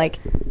Yeah. Right. and like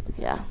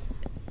Yeah.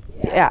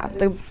 yeah,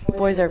 the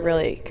boys are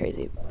really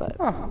crazy. But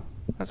Oh,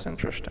 that's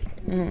interesting.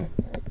 mhm.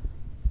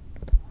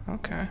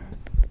 Okay.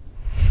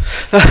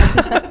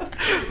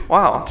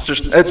 Wow,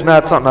 it's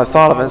not something I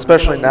thought of, and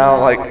especially now,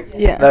 like,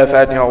 Yeah. that I've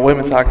had, a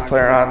women's hockey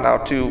player on now,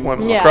 too,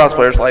 women's Yeah. lacrosse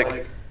players,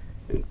 like,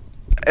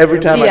 every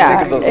time I Yeah,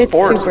 think of those it's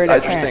sports, super I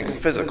just different. think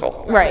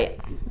physical. Right.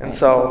 And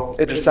so,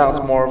 it just sounds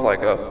more of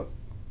like a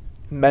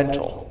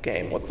mental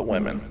game with the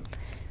women.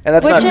 And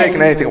that's Which not it-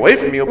 taking anything away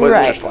from you, but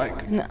Right. it's just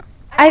like, No.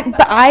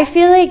 But I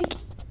feel like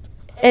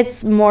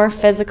it's more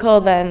physical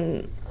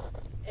than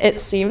it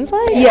seems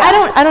like.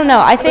 Yeah. I don't know.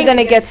 I But think then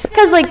it gets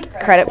because like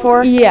credit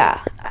for. yeah,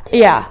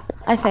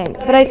 I think.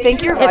 But I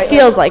think you're right. It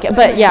feels like it,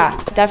 but yeah,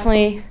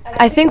 definitely.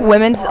 I think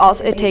women's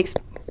also it takes.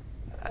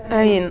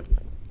 I mean,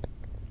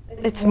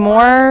 it's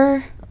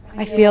more.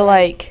 I feel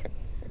like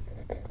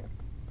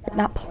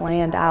not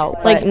planned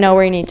out. Like but know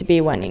where you need to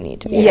be when you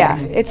need to be. yeah,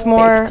 it's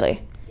more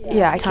basically.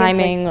 Yeah, I can't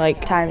Timing, think-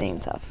 like- timing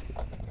and stuff.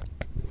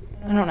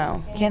 I don't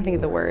know. Can't think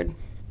of the word.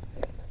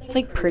 It's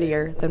like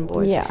prettier than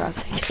boys Yeah.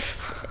 lacrosse, I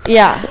guess.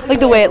 Yeah.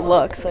 Like the way it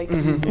looks, like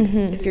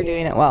Mhm. if you're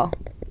doing it well.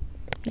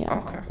 Yeah.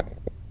 okay.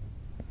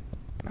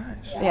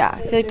 Nice. Yeah,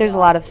 I feel like there's a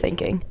lot of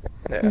thinking.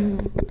 Yeah.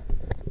 Mm-hmm.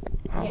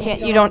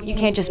 You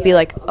can't just be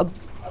like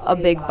a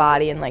big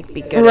body and like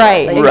be good.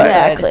 Right. At it.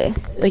 Right. Exactly.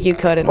 Like you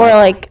could in Or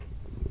like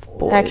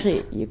boys.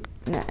 actually you.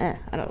 I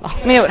don't know.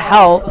 I mean, it would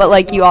help, but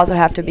like you also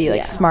have to be like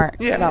Yeah. smart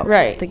Yeah. about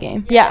Right. the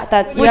game. Yeah,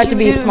 that you Which have to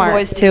be do smart.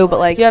 Boys too, but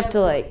like You have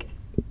to like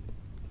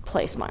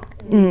play smart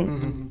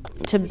Mm,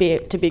 to be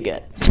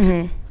good.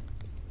 mhm.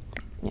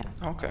 Yeah.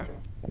 Okay.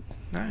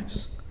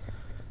 Nice.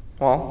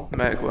 Well,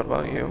 Meg, what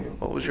about you?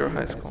 What was your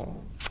high school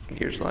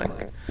years like?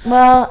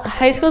 Well,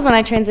 high school is when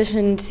I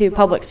transitioned to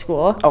public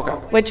school. Okay.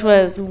 Which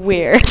was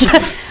weird.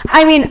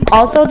 I mean,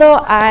 also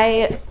though,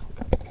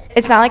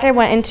 it's not like I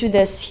went into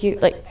this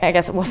huge, like, I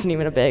guess it wasn't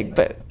even a big,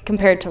 but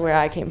compared to where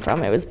I came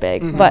from, it was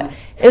big. Mhm. But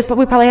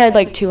we probably had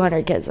like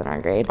 200 kids in our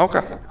grade.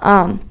 Okay.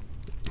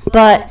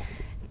 But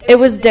it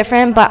was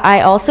different, but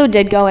I also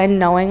did go in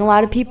knowing a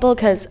lot of people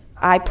because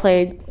I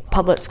played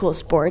public school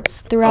sports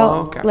throughout Oh,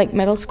 okay. like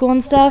middle school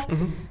and stuff.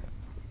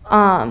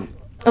 Mhm.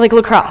 Like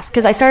lacrosse,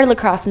 because I started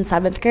lacrosse in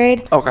 7th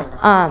grade. Okay.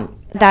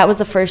 That was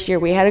the first year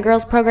we had a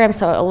girls program,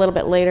 so a little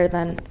bit later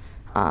than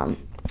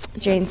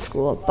Jane's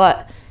school.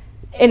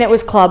 And it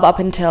was club up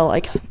until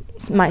like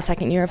my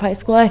 2nd year of high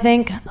school, I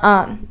think.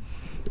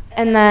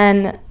 And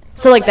then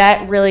so like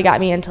that really got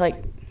me into like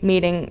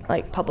meeting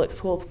like public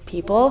school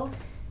people.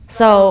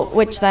 So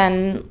which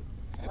then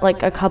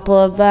like a couple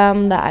of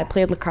them that I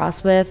played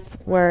lacrosse with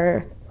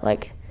were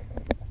like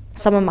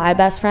some of my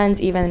best friends,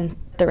 even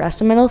the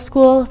rest of middle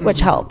school, which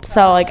helped.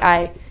 So like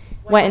I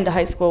went into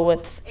high school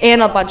with,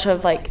 and a bunch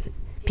of like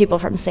people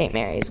from St.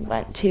 Mary's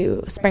went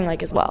to Spring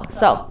Lake as well.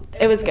 So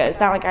it was good. It's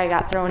not like I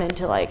got thrown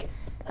into like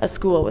a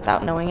school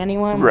without knowing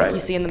anyone Right. like you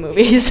see in the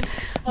movies.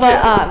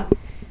 But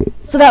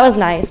so that was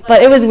nice.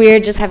 But it was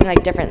weird just having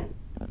like different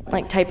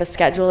like type of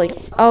schedule. Like,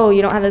 oh,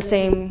 you don't have the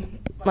same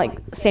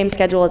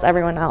schedule as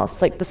everyone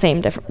else. Like the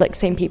same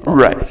people.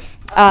 Right.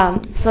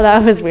 So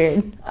that was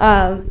weird.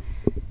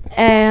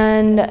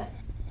 And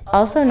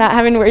also not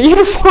having to wear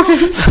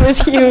uniforms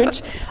was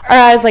huge. Or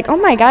I was like, oh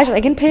my gosh,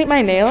 I can paint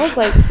my nails.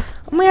 Like,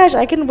 oh my gosh,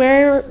 I can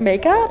wear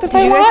makeup if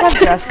I want. Did you guys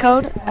have dress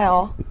code at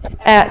all?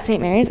 At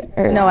St. Mary's?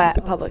 Or No,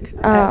 at public.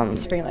 At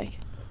Spring Lake.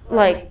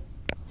 Like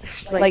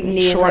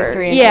knees short. like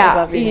 3 inches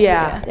above you.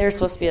 Yeah. They were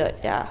supposed to be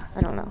like, I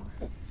don't know.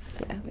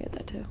 Yeah, we had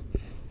that too.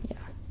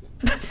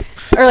 Yeah.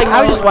 Or like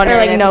I was just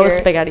wondering if no you're-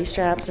 spaghetti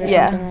straps or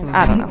something.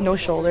 I don't know. No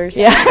shoulders.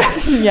 Yeah.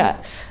 Yeah.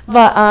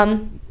 But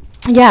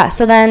yeah,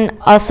 so then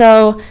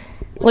also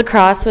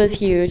lacrosse was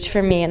huge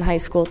for me in high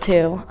school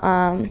too.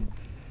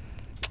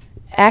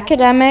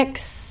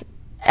 Academics,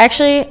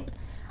 actually,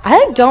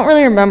 I don't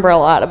really remember a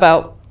lot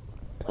about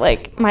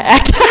like my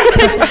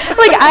academics.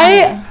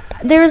 Like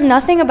there was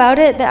nothing about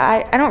it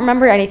that I don't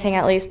remember anything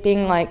at least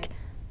being like,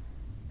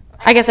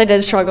 I guess I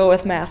did struggle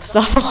with math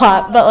stuff a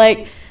lot, but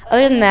like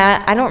other than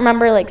that, I don't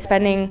remember like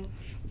spending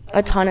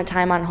a ton of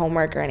time on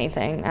homework or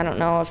anything. I don't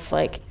know if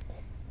like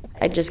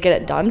I just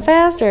get it done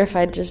fast or if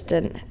I just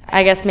didn't.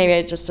 I guess maybe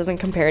it just doesn't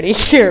compare to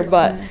here,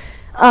 but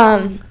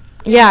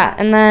yeah,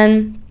 and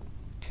then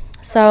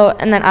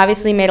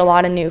obviously made a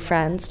lot of new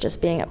friends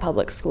just being at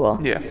public school.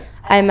 Yeah.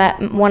 I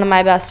met one of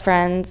my best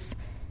friends,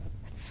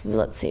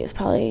 let's see, it was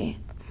probably,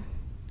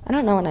 I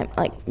don't know when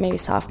maybe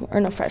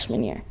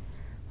freshman year,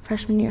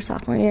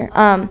 sophomore year.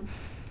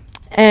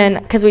 And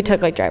because we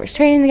took like driver's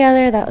training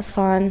together, that was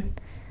fun.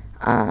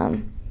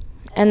 And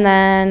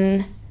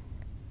then,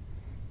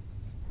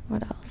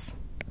 what else?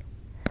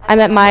 I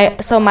met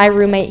my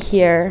roommate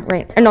here,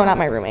 not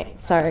my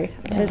roommate, sorry.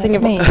 Yeah, I was that's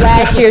thinking me.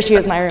 last year she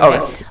was my roommate.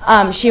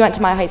 Okay. She went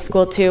to my high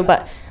school too,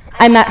 but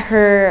I met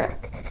her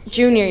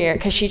junior year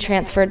because she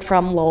transferred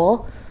from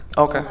Lowell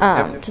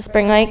to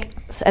Spring Lake,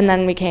 and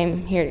then we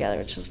came here together,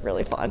 which was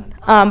really fun.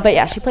 But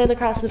yeah, she played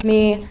lacrosse with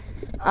me,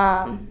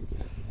 and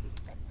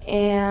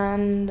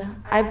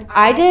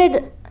I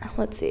did,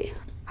 let's see,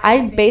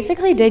 I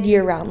basically did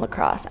year-round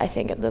lacrosse, I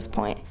think, at this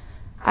point.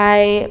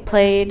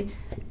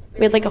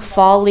 We had like a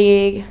fall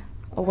league,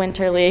 a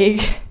winter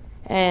league,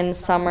 and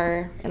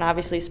summer, and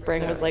obviously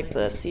spring was like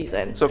the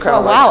season. So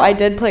kinda wow, like- I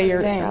did play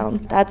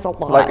year-round. That's a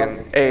lot. Like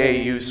an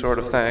AAU sort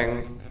of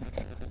thing.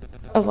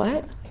 A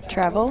what?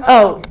 Travel?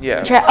 Oh.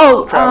 Yeah.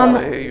 Travel,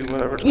 AAU,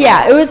 whatever.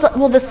 yeah, it was,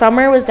 well, the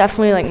summer was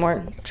definitely like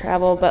more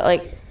travel, but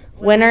like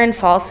winter and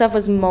fall stuff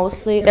was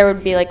mostly, there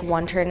would be like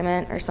one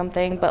tournament or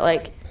something, but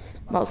like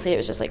mostly it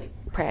was just like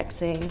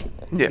practicing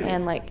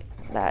and like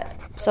that.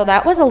 So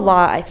that was a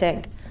lot, I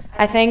think.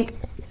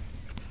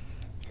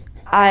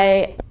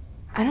 I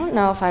don't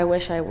know if I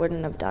wish I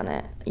wouldn't have done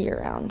it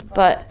year-round,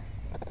 but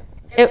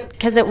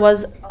because it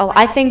was,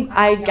 I think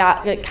I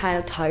got kind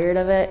of tired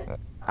of it.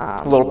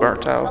 A little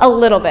burnt out. A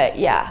little bit,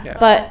 yeah. Yeah.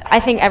 But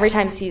I think every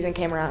time season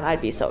came around,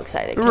 I'd be so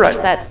excited. 'Cause Right.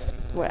 that's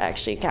what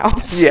actually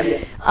counts. Yeah.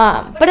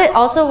 But it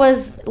also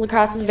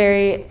lacrosse was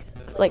very,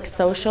 like,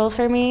 social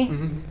for me.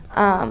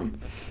 Mm-hmm.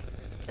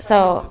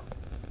 So,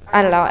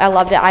 I don't know. I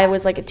loved it. I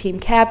was, like, a team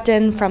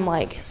captain from,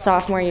 like,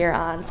 sophomore year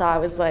on. So I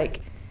was,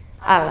 like,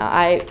 I don't know.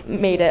 I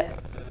made it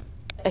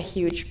a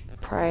huge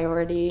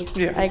priority,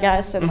 I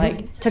guess, and,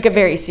 like, took it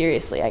very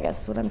seriously, I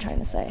guess is what I'm trying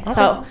to say. Okay.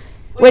 So,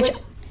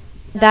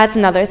 that's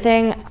another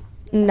thing.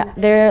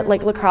 There,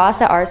 like,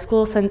 lacrosse at our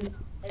school, since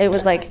it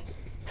was, like,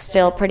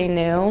 still pretty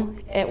new,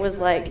 it was,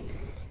 like,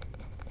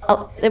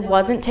 it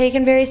wasn't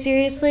taken very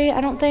seriously,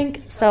 I don't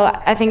think. So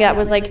I think that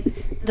was, like,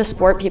 the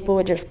sport people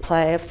would just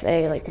play if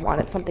they, like,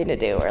 wanted something to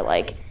do or,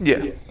 like,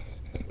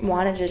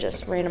 wanted to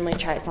just randomly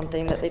try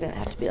something that they didn't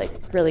have to be, like,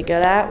 really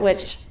good at,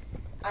 which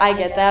I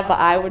get that, but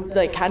I would,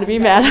 like, kind of be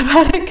mad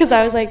about it because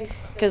I was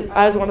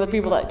one of the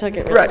people that took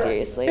it really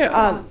seriously.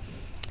 Yeah.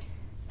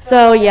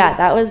 So, yeah,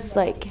 that was,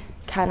 like,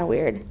 kind of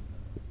weird.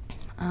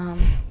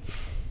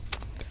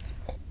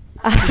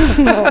 I don't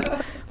know.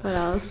 What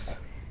else?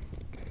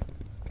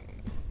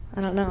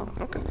 I don't know.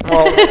 Okay.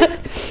 Well,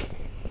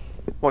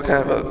 what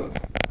kind of a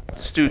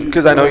student?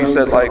 Because I know you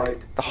said, like,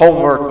 the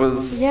homework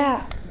was...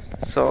 Yeah.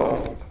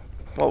 So,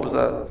 what was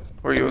that?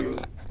 Were you a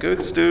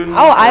good student?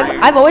 Oh,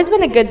 I've always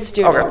been a good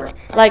student. Okay.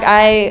 Like,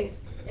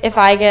 if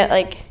I get,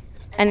 like,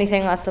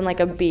 anything less than, like,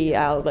 a B,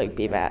 I'll, like,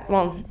 be mad.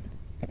 Well,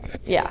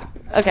 yeah.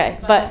 Okay.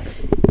 But,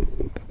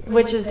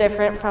 which is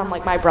different from,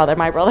 like, my brother.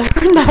 My brother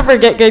would never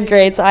get good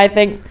grades. So I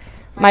think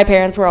my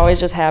parents were always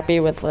just happy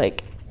with,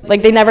 like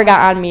they never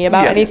got on me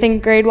about anything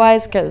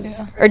grade-wise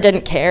or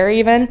didn't care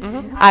even.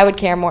 Mm-hmm. I would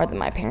care more than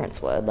my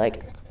parents would.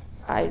 Like,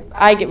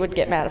 I would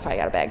get mad if I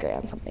got a bad grade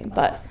on something.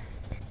 But,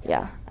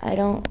 yeah, I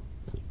didn't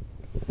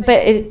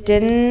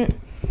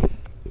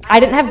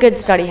have good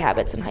study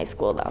habits in high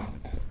school, though.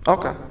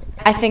 Okay.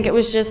 I think it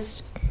was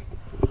just,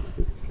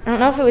 I don't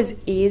know if it was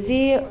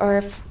easy or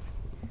if,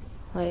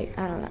 like,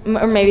 I don't know.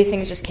 Or maybe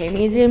things just came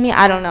easy to me.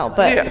 I don't know.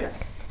 But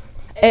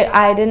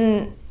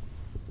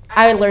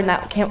I learned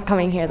that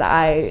coming here that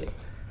I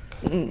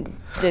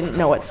didn't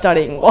know what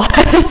studying was.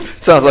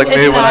 Sounds like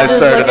me when I started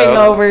just looking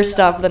out. over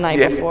stuff the night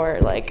before.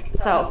 Like,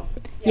 so,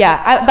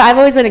 Yeah, but I've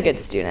always been a good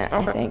student,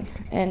 Okay. I think,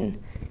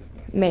 and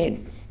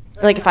made,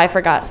 like, if I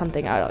forgot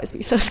something, I would always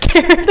be so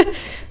scared.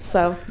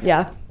 So,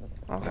 yeah.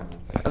 Okay.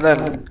 And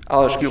then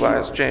I'll ask you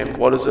guys, Jane,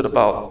 what is it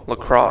about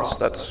lacrosse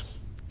that's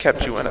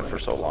kept you in it for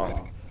so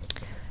long?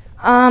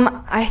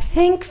 I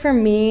think for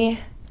me,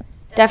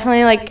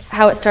 definitely, like,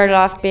 how it started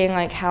off being,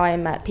 like, how I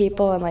met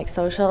people and, like,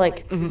 social,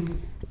 like, Mm-hmm.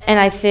 and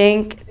I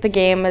think the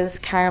game is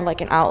kind of,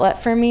 like, an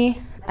outlet for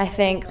me. I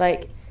think,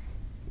 like,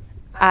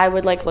 I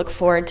would, like, look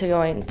forward to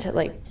going to,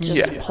 like,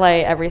 just Yeah.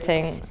 play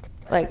everything.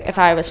 Like, if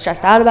I was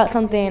stressed out about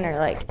something or,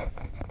 like,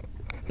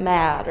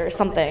 mad or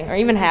something, or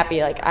even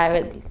happy, like, I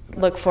would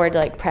look forward to,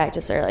 like,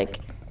 practice or, like,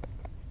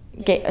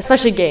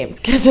 especially games,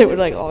 because it would,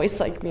 like, always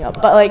psych me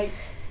up. But, like,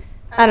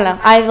 I don't know.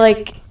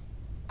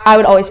 I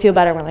would always feel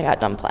better when I got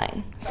done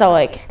playing. So,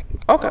 like,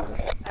 Okay.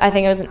 I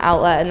think it was an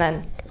outlet, and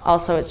then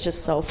also it's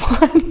just so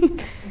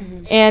fun.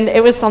 And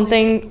it was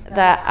something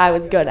that I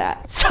was good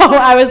at. So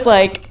I was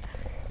like,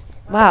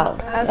 wow,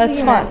 I was that's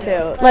thinking fun. that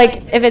too.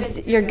 Like,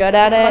 if you're good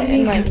at it,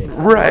 and, like,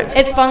 Right.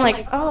 it's fun,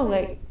 like, oh,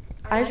 like,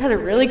 I just had a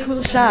really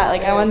cool shot.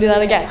 Like, I want to do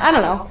that again. I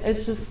don't know.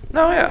 It's just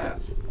No, yeah.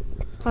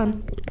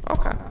 fun.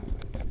 Okay.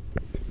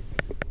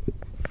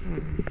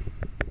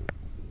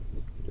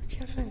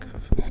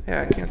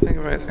 I can't think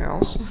of anything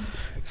else.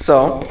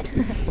 So,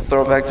 we'll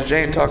throw it back to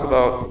Jane. Talk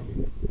about,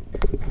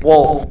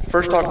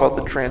 first talk about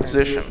the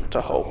transition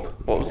to Hope.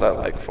 What was that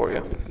like for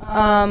you?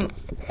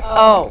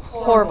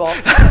 Horrible.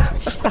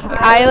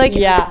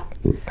 Yeah.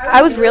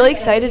 I was really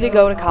excited to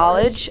go to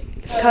college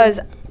because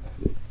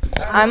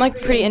I'm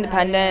like pretty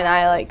independent and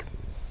I like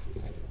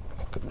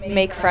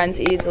make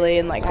friends easily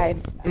and like I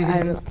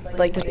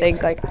like to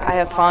think like I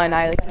have fun.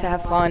 I like to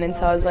have fun, and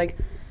so I was like,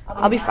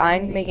 I'll be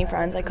fine making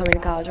friends. Like coming to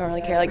college, I don't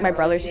really care. Like my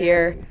brother's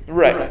here.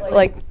 Right.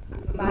 Like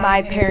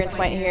my parents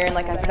went here and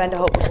like I've been to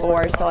Hope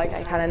before, so like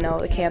I kind of know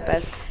the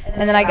campus.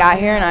 And then I got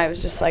here and I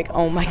was just like,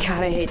 oh my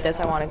god, I hate this.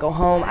 I want to go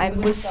home. I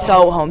was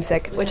so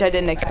homesick, which I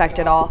didn't expect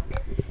at all.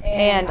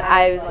 And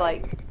I was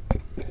like,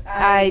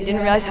 I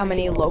didn't realize how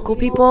many local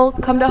people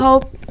come to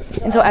Hope,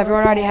 and so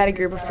everyone already had a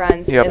group of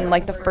friends. Yep. And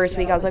like the first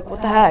week, I was like,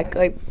 what the heck?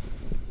 Like,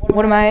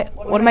 what am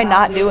I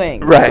not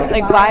doing? Right.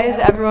 Like,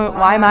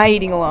 why am I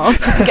eating alone?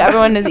 Like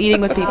everyone is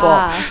eating with people.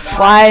 Ah.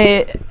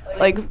 Why?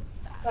 Like,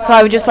 so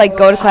I would just like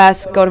go to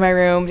class, go to my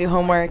room, do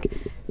homework,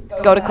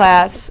 go to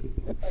class,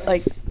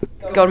 like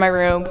go to my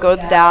room, go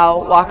to the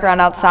Dow, walk around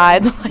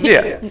outside, like,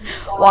 Yeah.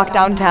 walk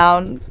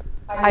downtown.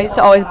 I used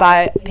to always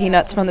buy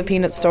peanuts from the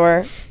peanut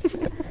store.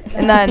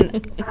 And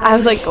then I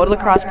would like go to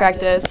lacrosse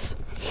practice,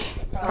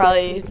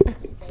 probably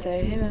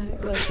say, hey,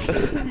 like,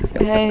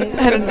 hey,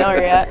 I don't know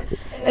her yet.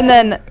 And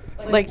then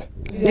like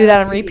do that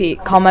on repeat,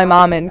 call my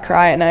mom and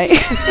cry at night.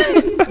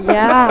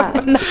 Yeah.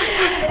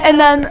 And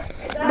then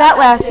that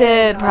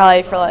lasted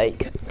probably for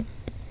like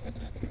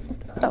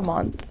a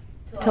month,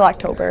 till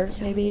October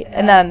maybe.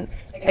 And then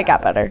it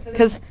got better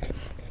because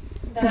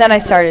then I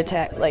started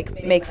to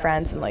like make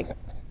friends and like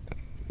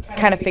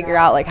kind of figure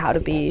out like how to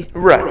be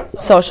Right.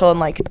 social and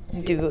like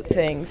do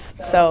things.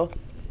 So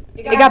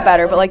it got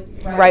better, but like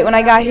right when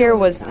I got here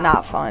was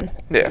not fun.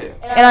 Yeah.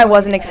 And I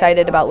wasn't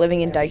excited about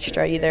living in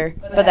Dykstra either,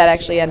 but that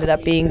actually ended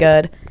up being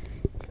good.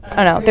 I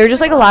don't know. There were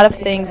just like a lot of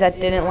things that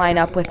didn't line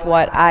up with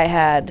what I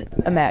had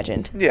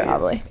imagined. Yeah.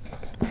 Probably.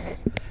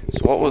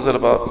 So what was it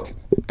about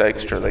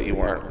Dykstra that you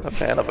weren't a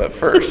fan of at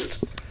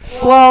first?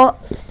 Well,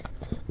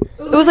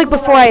 it was like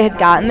before I had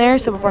gotten there,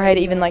 so before I had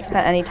even like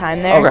spent any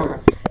time there.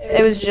 Okay.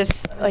 It was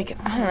just like,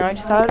 I don't know, I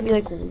just thought it'd be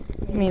like,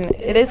 I mean,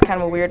 it is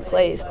kind of a weird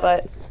place,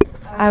 but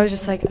I was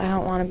just like, I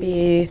don't want to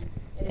be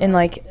in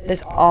like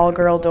this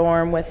all-girl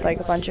dorm with like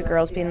a bunch of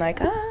girls being like,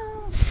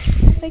 oh,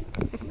 like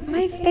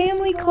my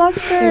family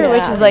cluster,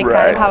 which is like kind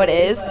Right. of how it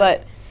is,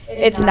 but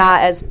it's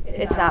not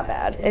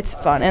bad. It's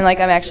fun, and like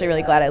I'm actually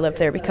really glad I lived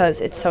there because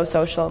it's so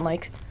social and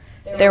like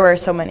there were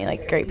so many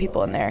like great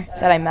people in there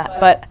that I met.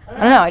 But I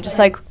don't know, I just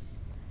like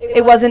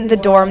it wasn't the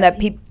dorm that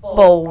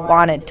people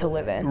wanted to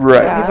live in.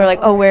 Right. So people are like,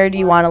 oh, where do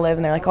you want to live?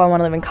 And they're like, oh, I want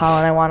to live in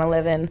Collin. I want to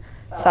live in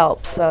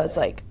Phelps. So it's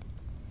like,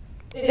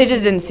 it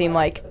just didn't seem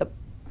like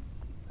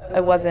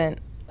it wasn't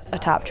a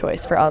top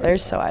choice for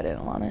others, so I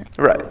didn't want it.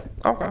 Right.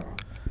 Okay.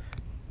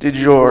 Did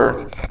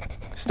your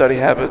study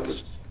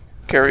habits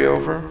carry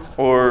over,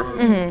 or?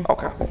 Mhm.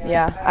 Okay.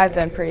 Yeah, I've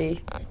been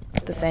pretty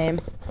the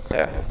same.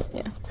 Yeah.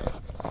 Yeah.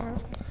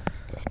 Alright.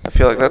 I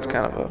feel like that's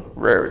kind of a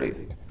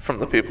rarity from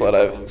the people that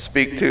I've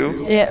speak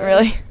to. Yeah,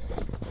 really?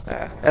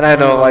 Yeah. And I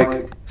know,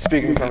 like,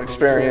 speaking from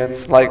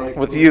experience, like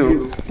with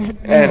you,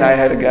 and I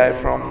had a guy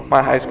from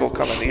my high school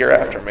come in the year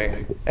after me,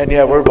 and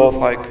yeah, we're both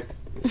like,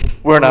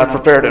 we're not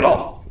prepared at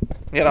all.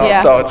 You know,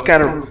 Yeah. so it's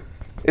kind of,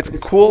 it's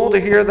cool to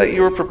hear that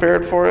you were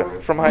prepared for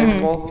it from high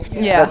school.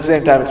 Yeah. At the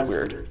same time, it's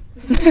weird.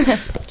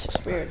 It's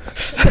just weird.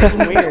 It's just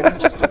weird. I'm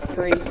just a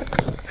freak.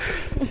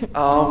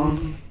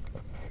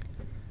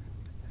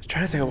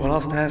 Trying to think of what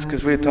else to ask,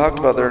 because we had talked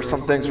about there are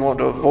some things we wanted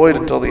to avoid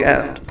until the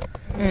end.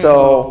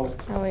 So,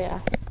 Oh, yeah.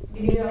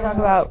 You need to talk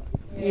about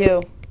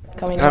you,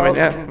 coming I mean, home.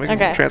 yeah, we can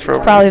Okay. transfer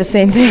over. Probably the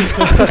same thing.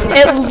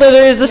 It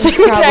literally is the same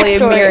exact Probably a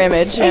story. mirror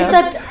image. Yeah.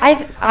 Except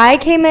I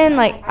came in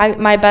like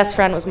my best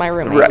friend was my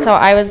roommate, Right. so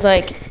I was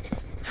like,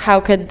 how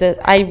could this?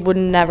 I would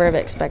never have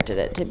expected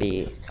it to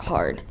be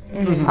hard.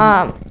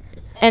 But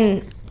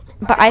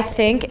I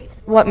think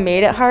what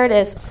made it hard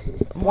is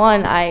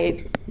one,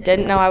 I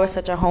didn't know I was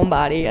such a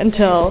homebody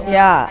until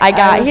I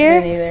got here.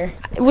 Didn't either.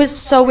 It was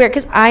so weird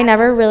because I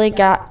never really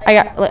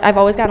I've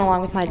always gotten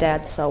along with my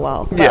dad so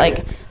well, but Yeah.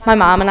 like my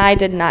mom and I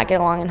did not get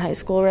along in high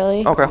school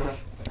really. Okay.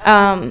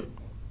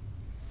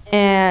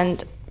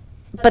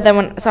 But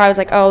then so I was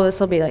like, oh, this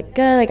will be like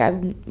good, like I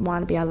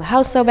want to be out of the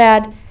house so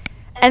bad,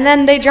 and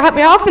then they dropped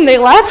me off and they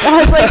left, and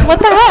I was like, what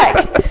the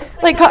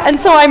heck? Like, and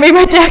so I made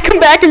my dad come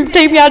back and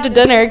take me out to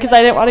dinner because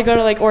I didn't want to go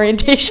to like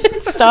orientation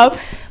and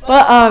stuff.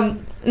 But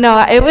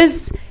no, it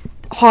was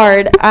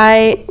hard.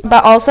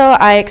 But also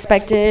I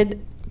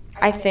expected,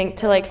 I think,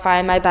 to like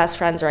find my best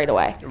friends right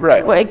away.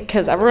 Right.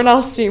 Because everyone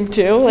else seemed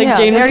to. Like Yeah,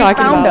 Jane they was already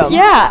talking found about. them.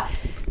 Yeah.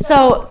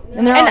 So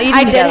And they're all eating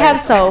I did together. have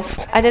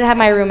Soph. I did have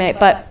my roommate,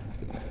 but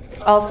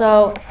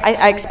also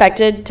I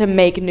expected to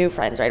make new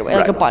friends right away,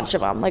 like a Right. bunch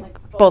of them, like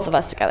both of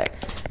us together.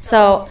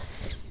 So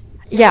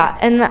yeah,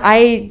 and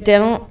I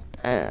didn't.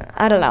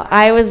 I don't know.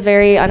 I was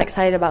very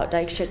unexcited about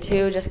Dykstra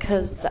too, just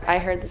because I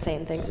heard the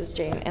same things as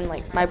Jane, and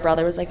like my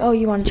brother was like, "Oh,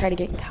 you want to try to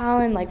get in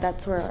Collin? Like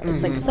that's where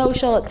it's like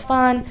social, it's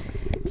fun."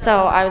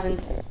 So I was in,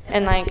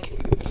 and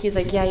like he's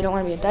like, "Yeah, you don't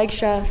want to be in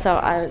Dykstra." So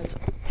I was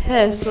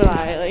pissed when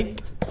I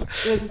like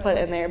was put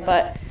in there,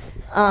 but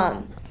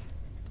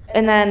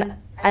and then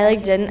I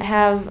like didn't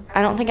have.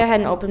 I don't think I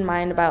had an open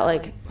mind about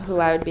like who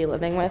I would be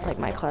living with, like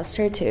my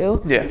cluster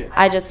too. Yeah.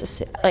 I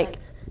just like,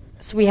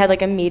 so we had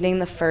like a meeting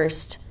the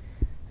first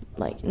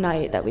like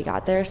night that we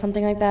got there or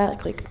something like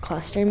that, like a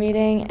cluster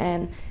meeting,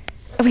 and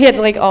we had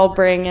to like all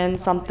bring in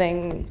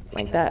something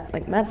like that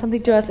like meant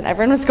something to us, and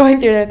everyone was going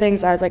through their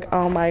things. I was like,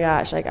 oh my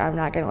gosh, like I'm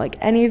not gonna like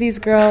any of these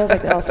girls,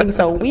 like they all seem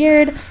so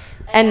weird.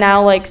 And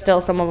now like still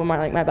some of them are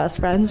like my best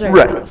friends right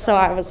now. So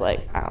I was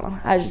like, I don't know,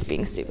 I was just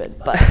being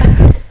stupid, but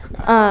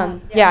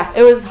yeah,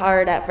 it was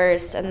hard at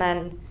first, and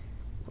then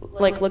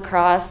like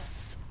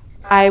lacrosse,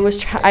 I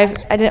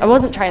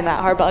wasn't trying that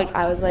hard, but like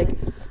I was like,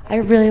 I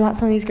really want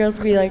some of these girls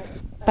to be like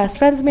best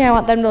friends with me. I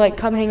want them to like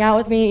come hang out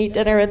with me, eat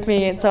dinner with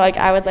me. And so like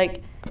I would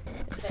like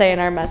say in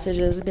our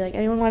messages, be like,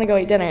 anyone want to go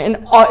eat dinner? And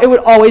it would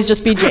always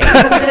just be Jane.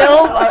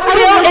 Still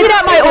looking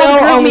at my still old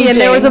group only me, and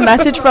there was a Jane.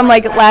 message from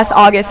like last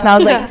August, and I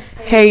was like,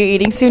 "Hey, are you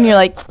eating soon?" You're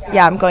like,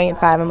 "Yeah, I'm going at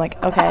 5." I'm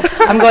like, "Okay,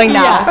 I'm going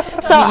now."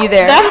 So Meet you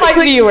there. that might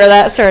be where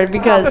that started,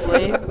 because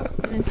Probably.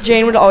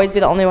 Jane would always be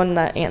the only one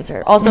that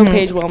answered. Also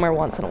Paige Wilmer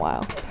once in a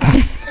while.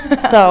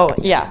 So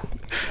yeah,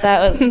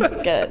 that was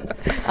good.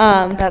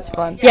 That's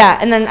fun. Yeah,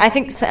 and then I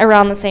think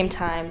around the same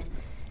time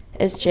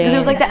as Jane. Because it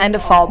was like the end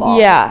of fall ball.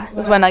 Yeah.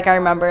 Was when like I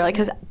remember like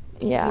because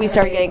Yeah. we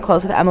started getting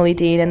close with Emily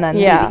Dean, and then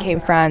Yeah. we became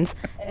friends.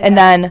 And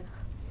then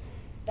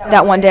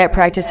that one day at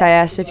practice, I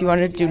asked if you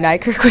wanted to do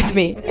Nykirk with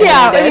me.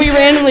 Yeah, and and we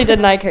randomly did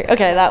Nike.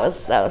 Okay, that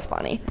was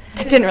funny.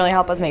 It didn't really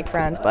help us make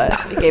friends, but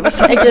it gave us It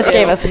something just to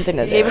gave do. us something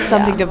to It do. gave us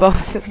something to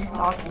both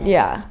talk.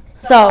 Yeah.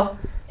 So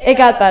it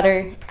got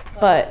better,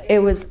 but it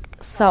was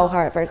so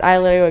hard at first. I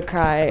literally would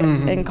cry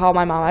and call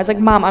my mom. I was like,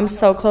 "Mom, I'm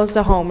so close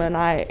to home,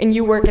 and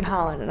you work in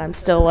Holland, and I'm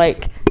still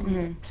like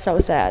so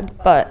sad."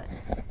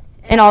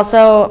 And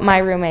also my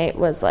roommate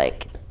was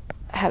like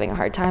having a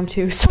hard time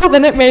too, so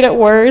then it made it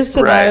worse,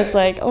 and I Right. was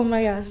like, "Oh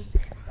my gosh."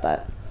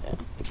 But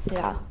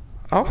Yeah.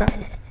 Okay.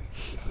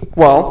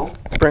 Well,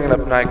 bringing up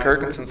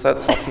Nykirk, and since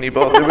that's something you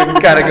both do, we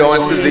can kind of go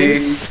into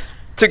the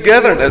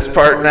togetherness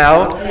part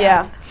now.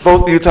 Yeah.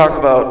 Both of you talk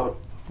about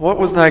what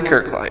was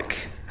Nykirk like.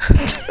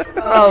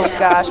 Oh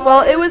gosh.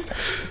 Well, it was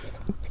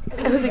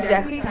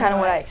exactly kind of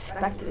what I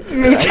expected it to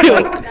be. Me too.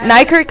 Like,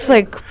 Nykirk's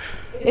like,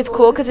 it's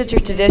cool because it's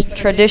your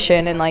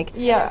tradition, and like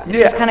yeah. it's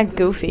just kind of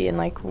goofy and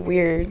like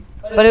weird.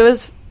 But it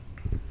was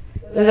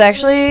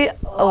actually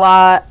a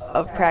lot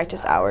of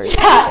practice hours.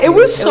 Yeah, it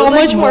was so like,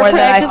 much more than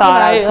I practice thought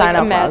than I would I, sign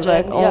like, up for. I was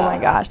like, imagined. oh Yeah. my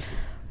gosh.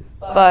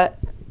 But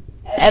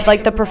at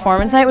like the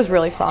performance night was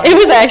really fun. It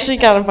was actually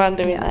kind of fun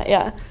doing that,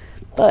 yeah.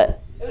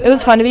 But It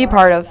was fun to be a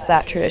part of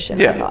that tradition.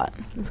 Yeah. I thought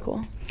it was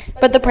cool.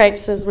 the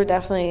practices were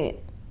definitely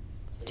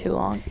Too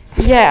long.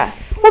 yeah.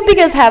 Well,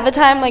 because half the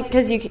time, like,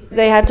 because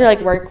they had to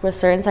like work with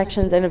certain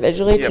sections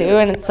individually Yep. too,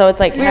 and so it's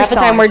like We were half the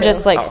time we're song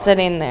just too. like Oh.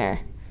 sitting there,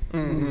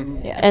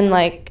 Yeah. and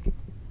like,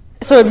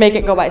 so it would make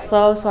it go by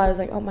slow. So I was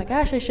like, oh my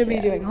gosh, I should be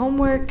doing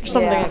homework or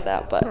something Yeah. like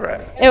that. But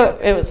Right.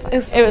 it was fun.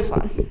 It was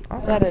fun.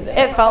 That it is.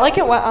 It felt like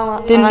it went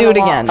on. Didn't do it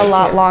a again A this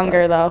lot year.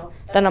 longer though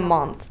than a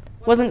month.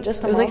 Wasn't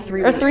just a It was like month.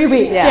 3 or 3 weeks.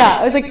 weeks. Yeah.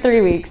 Yeah, it was like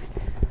 3 weeks,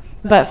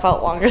 but it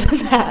felt longer than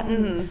that.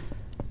 Mm-hmm.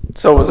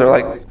 So was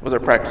there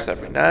practice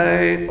every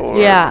night? Or,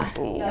 Yeah.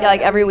 Ooh. Yeah,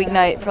 like every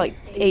weeknight for like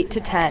 8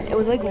 to 10. It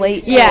was like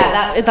late.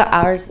 Yeah, the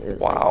hours. It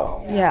was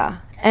Wow. Yeah.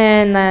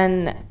 And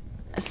then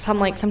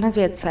sometimes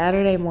we had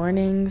Saturday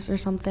mornings or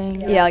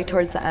something. Yeah, like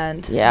towards the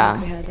end. Yeah.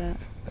 We had that.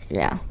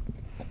 Yeah.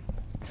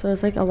 So it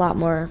was like a lot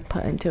more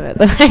put into it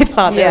than I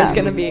thought there was Yeah.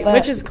 gonna be, But-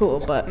 which is cool,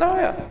 but Oh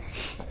yeah.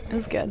 It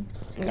was good.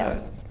 yeah.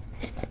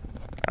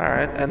 All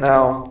right, and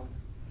now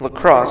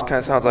lacrosse kind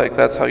of sounds like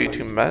that's how you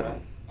two met.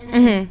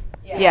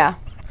 Yeah.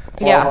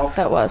 Yeah,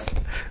 that was.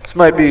 This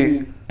might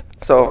be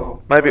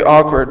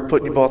awkward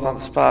putting you both on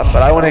the spot,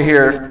 but I want to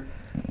hear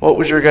what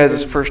was your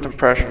guys' first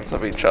impressions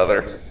of each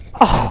other.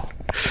 Oh.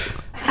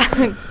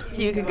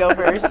 You could go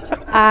first.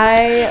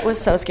 I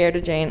was so scared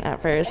of Jane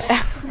at first.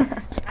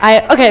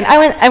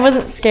 I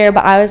wasn't scared,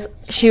 but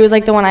she was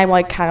like the one I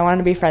like kind of wanted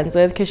to be friends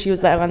with because she was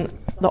the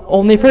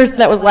only person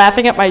that was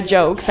laughing at my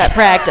jokes at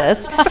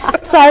practice.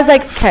 So I was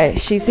like, okay,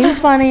 she seems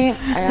funny.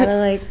 I gotta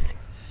like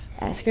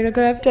ask her to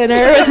go have dinner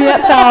with me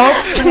at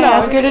Phelps.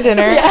 Ask her to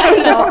dinner. Yeah,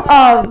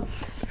 I know.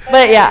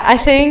 But yeah,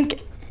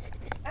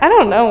 I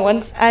don't know.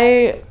 Once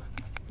I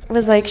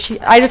was like,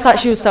 I just thought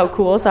she was so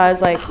cool. So I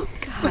was like,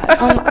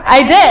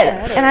 I did.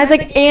 And I was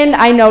like, and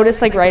I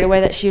noticed like right away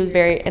that she was a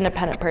very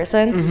independent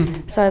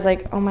person. So I was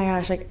like, oh my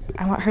gosh, like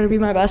I want her to be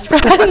my best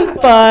friend,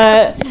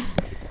 but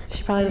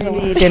she probably doesn't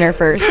want dinner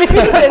first.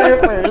 dinner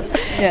first.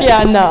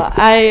 Yeah, no,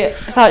 I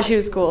thought she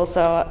was cool.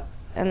 So,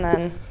 and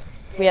then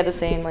we had the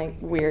same like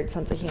weird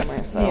sense of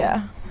humor. So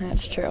Yeah,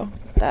 that's true.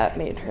 that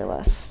made her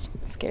less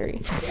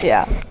scary.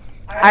 Yeah.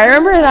 I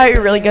remember I thought you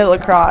were really good at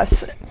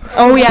lacrosse.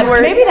 Oh yeah,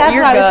 maybe that's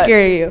you're why I was good.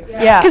 scared of you.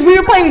 Yeah. Because we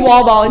were playing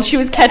wall ball and she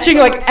was catching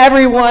like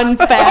everyone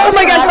fast. Oh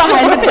my gosh,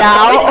 behind the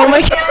dowel. Oh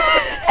my god.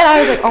 And I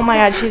was like, oh my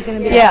god, she's gonna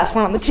be the best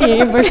one on the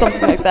team or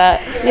something like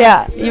that.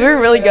 Yeah, you were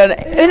really good.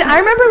 And I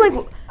remember like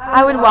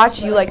I would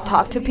watch you like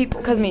talk to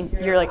people because I mean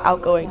you're like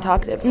outgoing,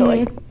 talkative, so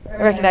like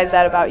I recognize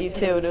that about you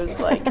too. And it was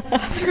like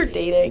since we were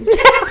dating.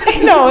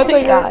 I know, it's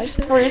like gosh.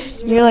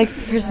 first. Your like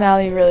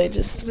personality really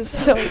just was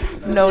so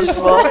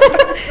noticeable.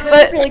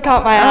 But really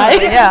caught my eye.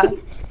 Yeah.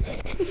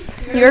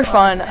 You were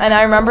fun, and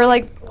I remember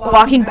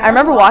walking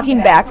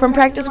back from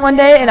practice one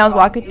day, and I was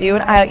walking with you,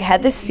 and I like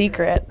had this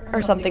secret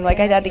or something, like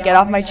I had to get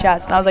off my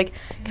chest, and I was like,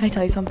 "Can I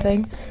tell you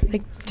something?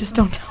 Like, just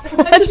don't tell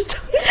anyone."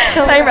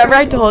 And I remember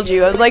I told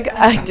you, I was like,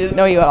 I didn't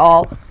know you at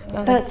all. I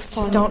was like,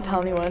 just don't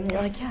tell anyone. And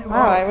you're like, yeah.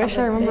 Wow, I wish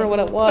I remember what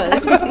it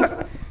was.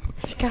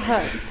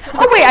 God.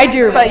 Oh wait, I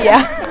do remember. But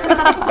yeah,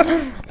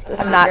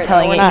 I'm not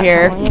telling you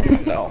here.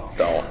 No,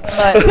 don't.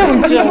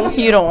 But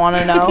you don't want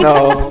to know.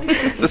 No,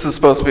 this is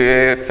supposed to be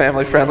a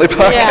family-friendly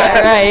podcast.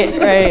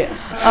 Yeah, right.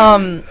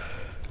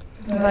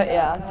 But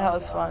yeah, that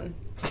was fun.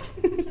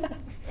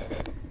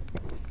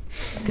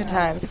 Good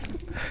times.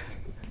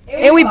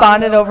 And we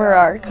bonded over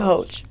our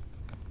coach.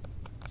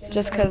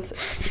 Just because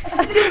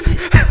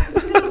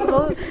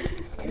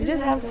we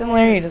just have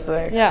similarities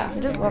there. Yeah. I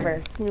just love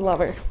her. We love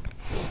her.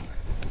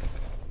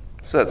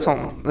 Is that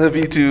something? Have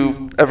you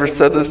two ever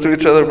said this to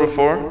each other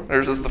before, or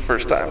is this the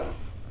first time?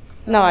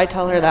 No, I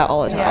tell her that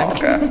all the time.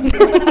 Okay.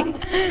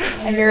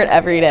 I hear it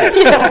every day.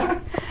 Yeah.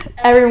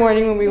 Every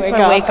morning when we wake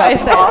my up, wake-up I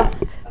say call.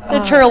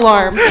 it's her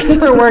alarm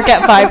for work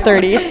at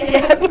 5:30.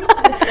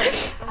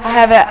 Yes. I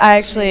have it.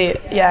 I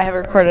have it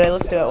recorded. I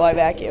listen to it while I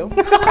vacuum.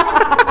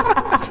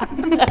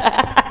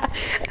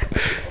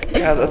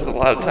 Yeah, that's a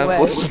lot of times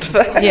listening to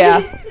that.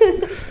 Yeah.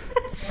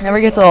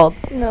 Never gets old.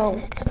 No,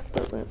 it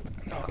doesn't.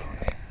 Okay.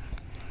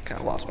 Kind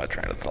of lost my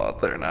train of thought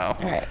there now.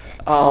 All right.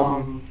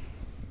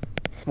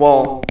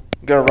 Well,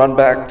 I'm going to run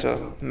back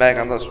to Meg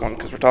on this one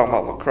because we're talking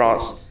about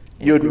lacrosse.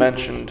 You had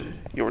mentioned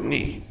your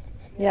knee.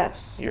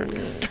 Yes. Your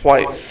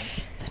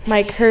twice.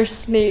 My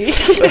cursed knee.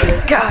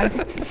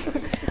 God.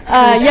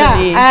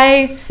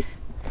 Yeah,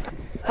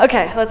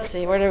 okay, let's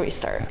see. Where do we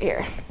start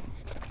here?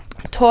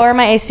 Tore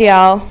my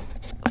ACL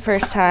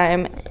first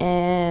time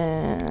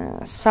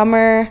in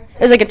summer.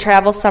 It was like a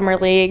travel summer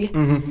league.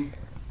 Mm-hmm.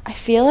 I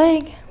feel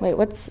like,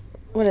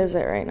 what is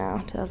it right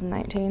now?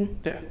 2019?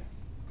 Yeah.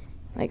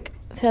 Like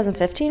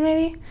 2015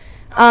 maybe?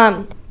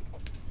 And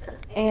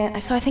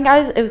so I think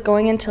it was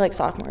going into like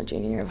sophomore,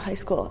 junior year of high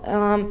school.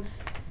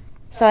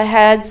 So I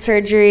had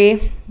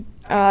surgery.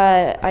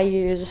 I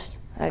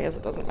guess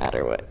it doesn't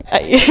matter what I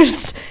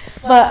used,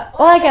 but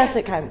I guess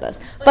it kind of does.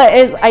 But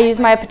I used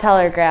my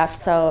patellar graft,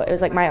 so it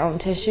was like my own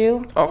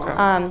tissue.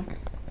 Okay.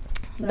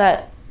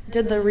 That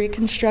did the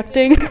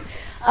reconstructing,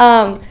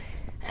 and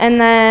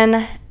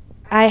then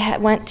I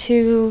went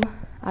to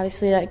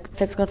obviously like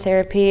physical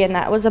therapy, and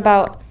that was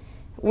about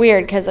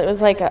weird because it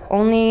was like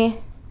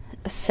only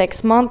a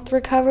 6-month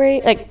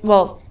recovery.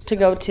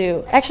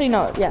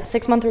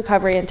 6-month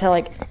recovery until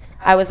like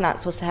I was not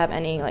supposed to have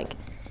any like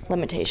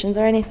limitations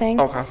or anything.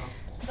 Okay.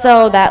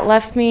 So that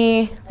left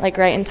me like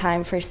right in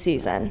time for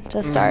season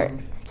to start.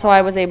 So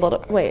I was able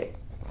to wait.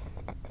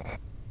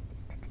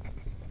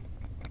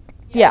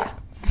 Yeah.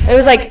 It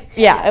was like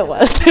it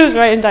was. It was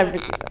right in time for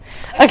season.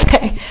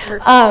 Okay.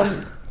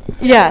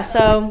 Yeah,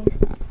 so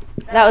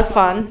that was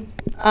fun.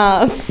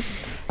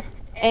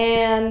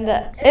 And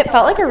it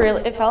felt like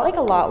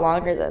a lot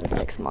longer than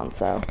 6 months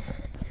though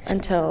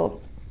until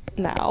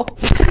now.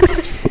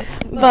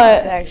 But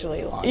It's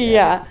actually long.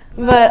 yeah.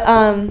 But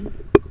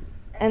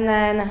and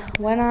then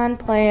went on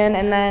playing,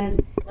 and then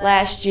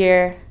last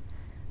year,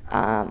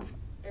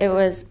 it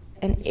was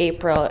in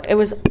April. It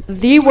was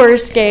the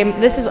worst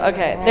game. This is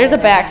okay. There's a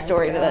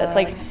backstory to this.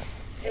 Like,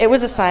 it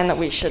was a sign that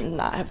we should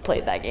not have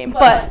played that game.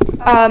 But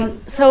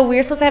so we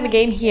were supposed to have a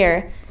game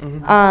here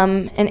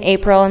in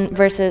April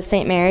versus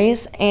St.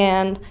 Mary's,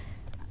 and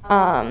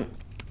a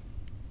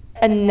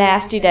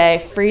nasty day,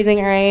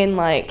 freezing rain,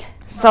 like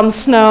some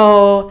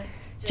snow,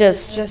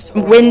 just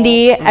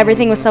windy.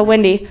 Everything was so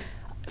windy.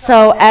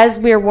 So as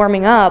we were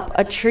warming up,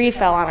 a tree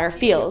fell on our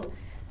field.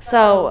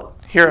 So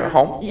Here at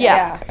home?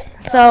 yeah.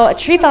 So a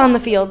tree fell on the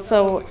field.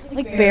 So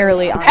Like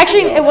barely on.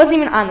 actually, it wasn't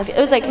even on the field.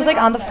 It was like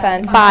on the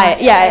fence. by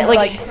yeah,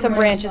 Like some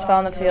branches fell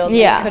on the field.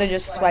 Yeah. Could have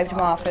just swiped them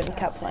off and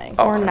kept playing.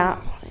 or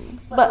not.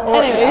 But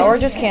Or, anyways, or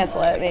just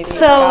cancel it, maybe.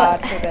 so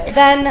God forbid.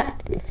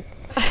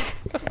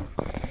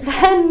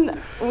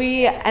 then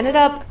we ended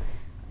up,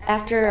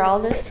 after all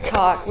this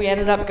talk, we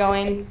ended up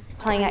playing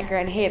at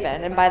Grand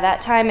Haven, and by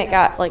that time it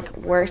got like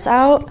worse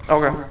out.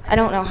 Okay. I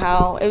don't know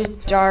how. It was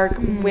dark,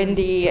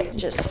 windy,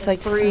 just like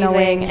freezing.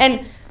 snowing.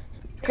 And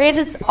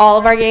granted, all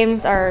of our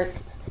games are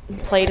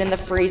played in the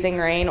freezing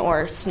rain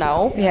or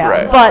snow. Yeah.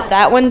 Right. But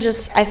that one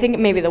just, I think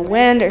maybe the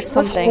wind or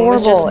something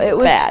was just horrible. It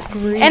was bad.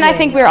 freezing. And I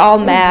think we were all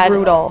mad.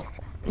 Brutal.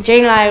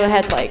 Jane and I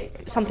had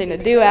like something to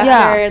do after,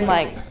 Yeah. and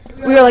like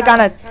We were like on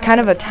a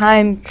kind of a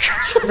time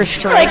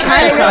restraint. like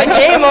time like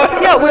Jane.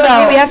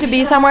 Yeah, we have to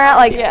be somewhere at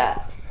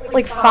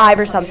like 5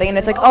 or something, and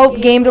it's like, oh,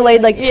 game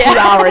delayed like 2 Yeah.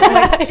 hours. I'm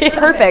like, Yeah.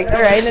 perfect.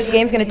 All right, this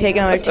game's gonna take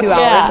another 2 hours.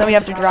 Yeah. Then we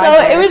have to drive. So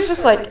there. it was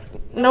just like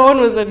no one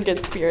was in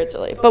good spirits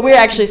really, but we were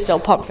actually still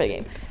pumped for the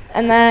game.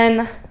 And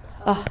then,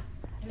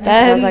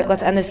 I was like,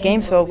 let's end this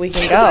game so we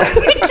can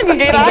go. we can And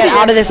get get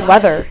out of this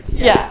weather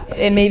Yeah,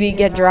 and maybe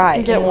get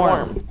dry get and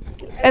warm.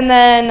 And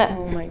then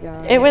Oh my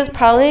god. it was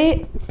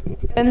probably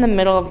in the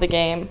middle of the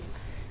game.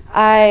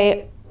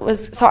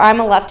 I'm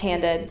a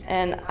left-handed,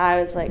 and I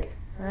was like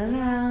running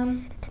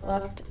around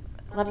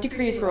lefty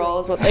crease roll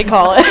is what they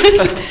call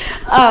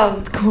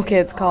it. Cool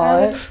kids call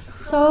I it. was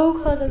so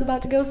close. I was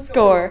about to go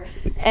score,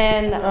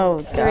 and Oh,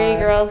 three God.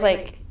 girls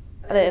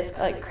it's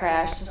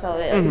crashed, so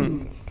they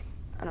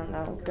I don't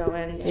know, go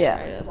in. Yeah.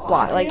 try to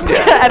Block, like-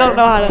 I don't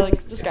know how to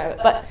describe it,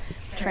 but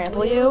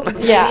Trample you.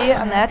 yeah. Maybe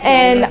on that team.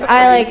 And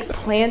I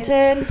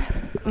planted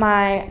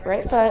my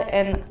right foot,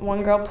 and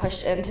one girl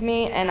pushed into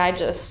me, and I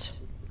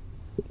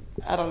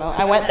don't know,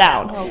 I went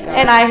down. Oh, God.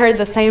 And I heard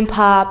the same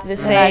pop, the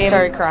same I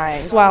started crying.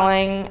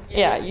 swelling.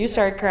 Yeah, you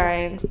started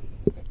crying.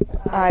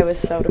 I was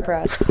so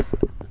depressed.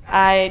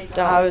 I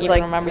don't I was even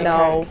like, remember no.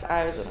 crying 'cause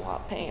I was in a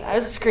lot of pain. I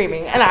was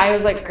screaming, and I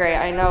was like, great,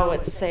 I know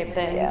it's the same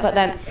thing. Yeah. But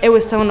then it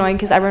was so annoying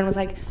because everyone was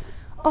like,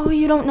 oh,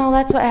 you don't know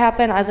that's what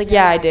happened? I was like,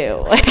 yeah, I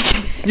do.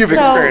 You've So,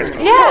 experienced it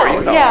before, yeah,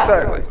 you know, yeah.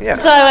 exactly. Yeah.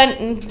 So I went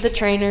in the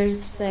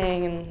trainer's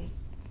thing, and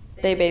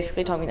they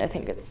basically told me I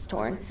think it's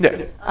torn.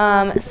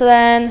 Yeah. So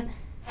then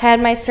had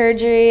my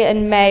surgery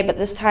in May, but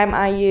this time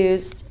I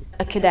used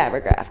a cadaver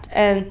graft.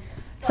 And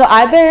so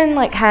I've been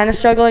kind of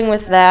struggling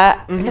with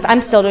that because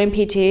I'm still doing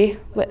PT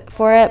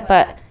for it,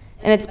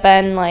 and it's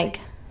been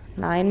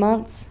 9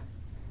 months.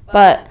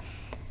 But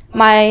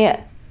my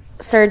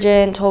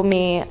surgeon told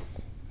me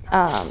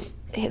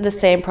the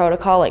same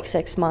protocol,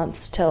 6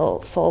 months till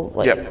full.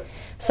 Yep.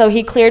 So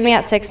he cleared me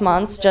at 6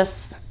 months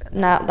just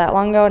not that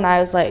long ago, and I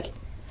was like,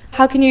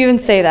 how can you even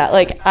say that?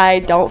 I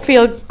don't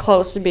feel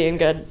close to being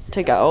good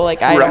to go.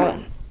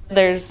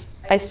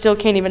 I still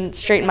can't even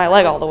straighten my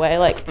leg all the way.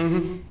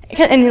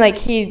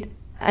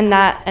 And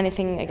not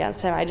anything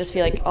against him. I just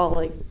feel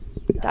all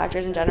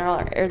doctors in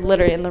general are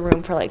literally in the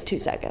room for 2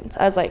 seconds.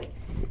 I was like,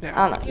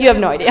 I don't know. You have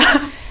no idea.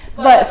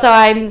 But so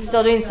I'm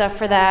still doing stuff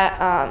for that.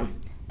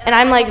 And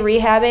I'm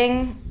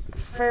rehabbing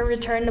for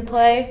return to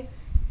play.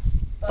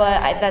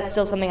 But that's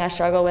still something I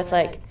struggle with.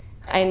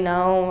 I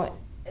know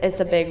it's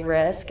a big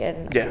risk,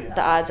 and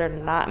the odds are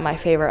not in my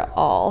favor at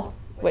all,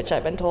 which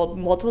I've been told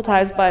multiple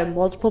times by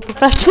multiple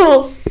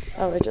professionals.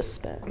 Oh, I just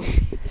spit.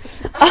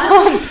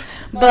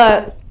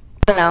 But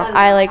I don't know.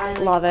 I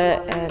love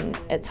it, and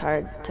it's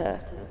hard to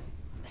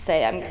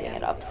say I'm giving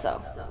it up.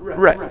 So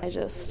Right. I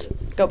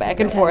just go back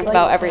and forth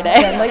about every day.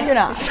 Pretend like you're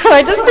not. So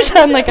I just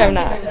pretend like I'm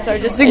not. So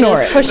just ignore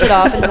I just it. push it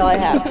off until I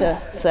have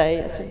to say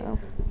yes or no.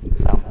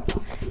 So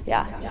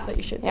yeah, That's what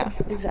you should do. yeah,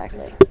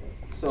 exactly.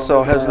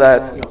 So has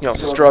that,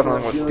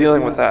 struggling with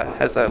dealing with that,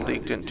 has that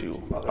leaked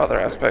into other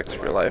aspects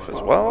of your life as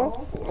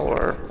well,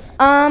 or?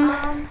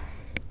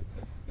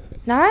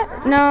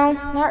 Not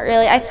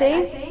really. I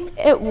think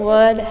it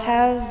would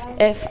have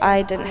if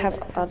I didn't have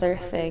other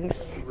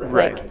things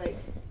Right.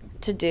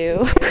 to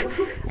do.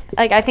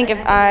 I think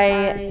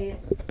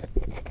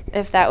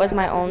if that was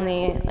my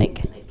only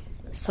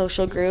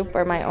social group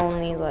or my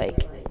only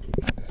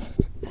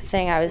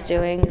thing I was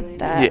doing,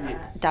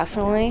 that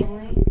definitely.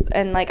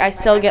 And I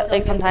still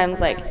get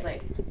sometimes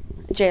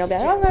Jane will be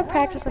like, oh, I'm going to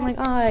practice. I'm like,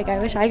 oh, I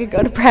wish I could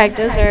go to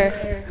practice. Or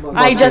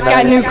I just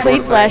got new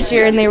cleats last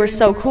year and they were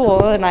so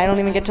cool and I don't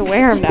even get to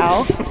wear them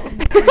now.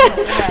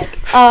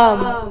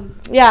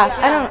 Yeah,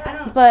 I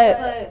don't,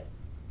 but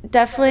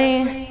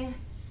definitely,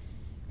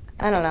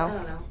 I don't know.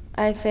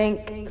 I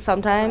think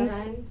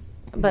sometimes,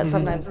 but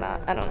sometimes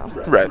not. I don't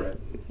know. Right.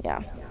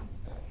 Yeah.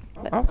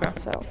 Okay.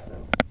 So,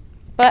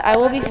 but I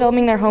will be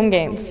filming their home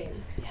games.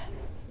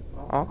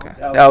 Okay.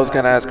 I was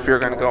gonna ask if you were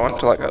gonna go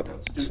into like a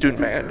student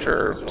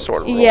manager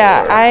sort of role.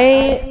 Yeah,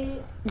 I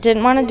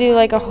didn't want to do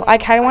like I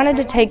kind of wanted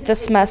to take the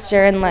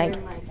semester and like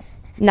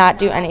not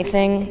do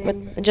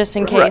anything just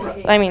in case.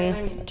 Right. I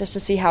mean, just to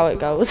see how it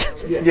goes.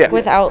 Yeah.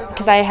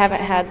 Because I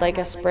haven't had like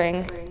a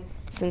spring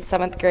since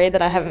 7th grade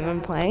that I haven't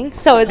been playing.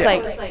 So it's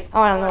like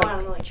I want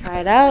to like try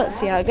it out,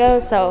 see how it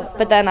goes. So,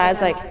 but then I was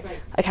like,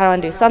 I kind of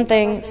want to do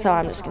something, so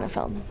I'm just gonna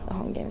film the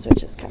home games,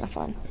 which is kind of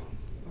fun.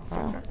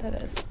 So That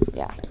is.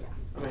 yeah.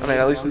 I mean,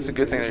 at least it's a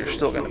good thing that you're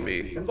still gonna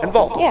be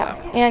involved with Yeah,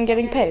 them. and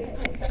getting paid.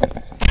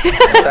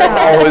 That's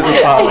always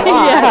a positive.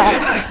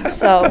 Yeah.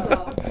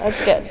 So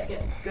that's good.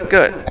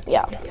 Good.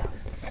 Yeah.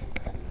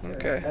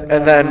 Okay.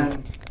 And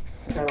then,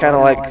 kind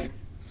of like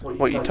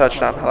what you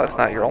touched on, how that's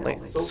not your only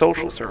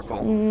social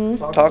circle.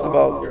 Talk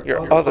about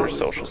your other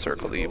social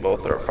circle that you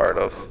both are a part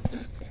of.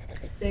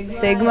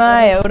 Sigma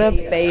Iota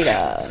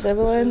Beta.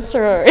 Sibling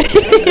sorority.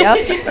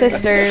 Yep,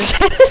 sisters.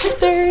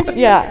 Sisters.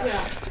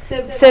 Yeah.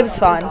 Sib's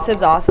fun.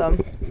 Sib's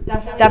awesome.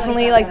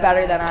 Definitely like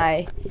better than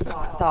I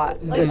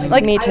thought.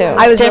 Like Me too.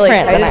 I was really Different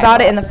excited than I about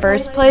it thought. in the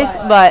first place,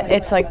 but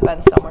it's like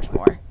been so much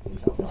more.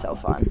 It's so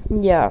fun.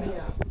 Yeah.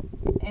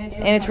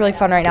 And it's really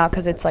fun right now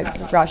because it's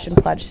like rush and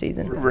pledge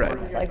season. Right.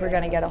 It's like we're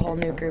gonna get a whole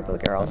new group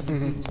of girls.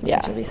 Yeah.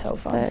 Which will be so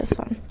fun. That is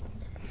fun.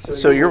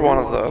 So you're one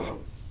of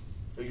the.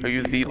 Are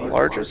you the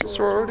largest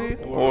sorority,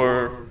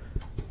 or?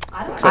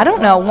 I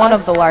don't know, one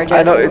of the largest.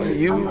 I know it's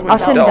you.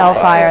 Us and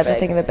Delphi are, I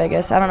think, the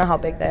biggest. I don't know how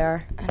big they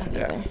are.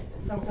 Yeah.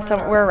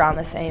 We're around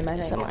the same, I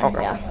think. Similar.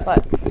 Okay. Yeah.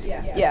 But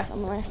yeah.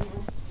 Similar.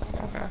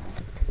 Okay.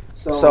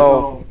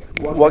 So,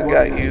 what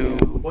got you?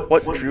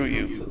 What drew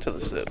you to the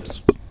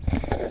Sibs?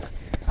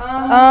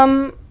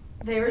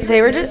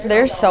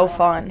 They're so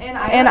fun.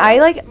 And I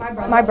like,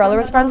 my brother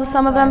was friends with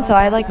some of them, so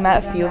I like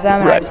met a few of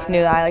them, and I Right. just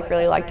knew that I like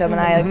really liked them, and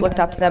I like looked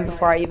up to them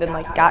before I even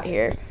like got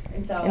here.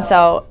 And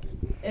so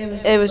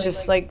it was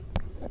just like,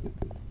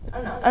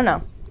 I don't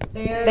know.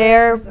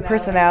 Their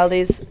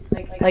personalities,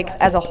 like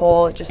as a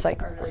whole, just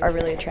like are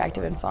really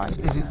attractive and fun.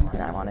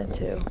 And I wanted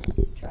to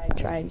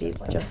try and be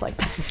just like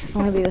them. I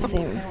want to be the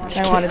same.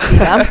 I wanted to be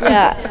them.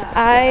 Yeah.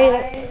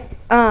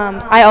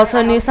 I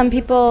also knew some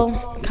people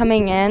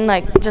coming in,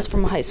 like just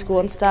from high school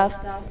and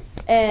stuff.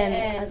 And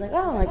I was like,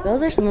 oh, like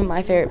those are some of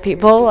my favorite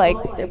people. Like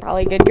they're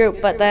probably a good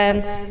group. But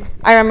then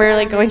I remember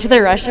like going to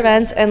the Rush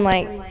events and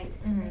like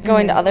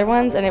going to other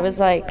ones, and it was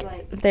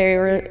like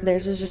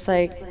theirs was just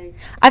like,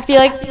 I feel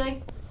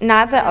like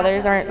not that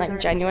others aren't like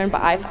genuine,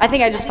 but I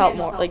think I just felt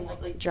more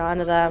like drawn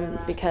to them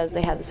because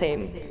they had the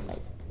same like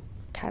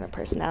kind of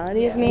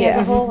personality as me as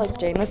a whole, like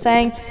Jane was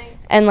saying,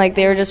 and like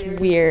they were just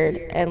weird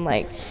and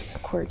like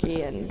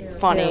quirky and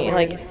funny,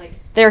 like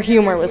their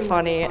humor was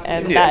funny,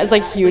 and that is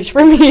like huge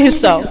for me.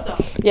 So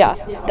yeah,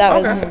 that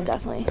was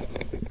definitely.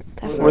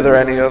 Were there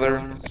any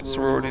other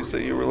sororities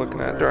that you were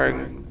looking at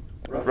during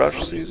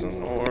Rush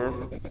season, or?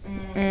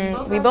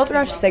 We both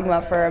rushed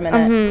Sigma for a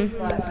minute,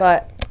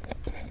 but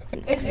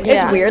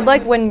it's weird.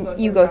 Like when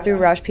you go through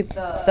Rush, people,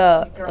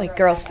 the like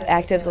girls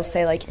actives will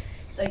say like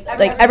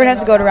everyone has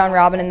to go to round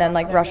robin and then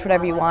like rush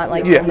whatever you want.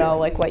 Like you'll know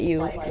like what you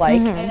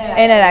like,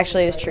 and it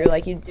actually is true.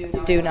 Like you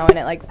do know, and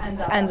it like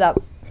ends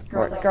up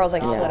girls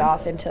like split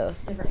off into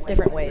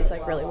different ways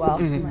like really well,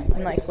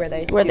 and like where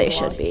they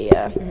should be.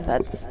 Yeah,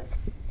 that's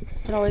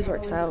it. Always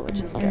works out,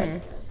 which is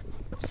good.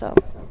 So.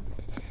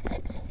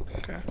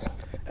 Okay.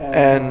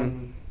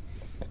 And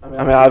I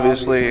mean,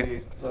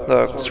 obviously,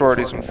 the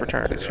sororities and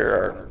fraternities here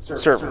are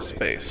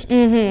service-based.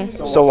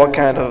 So what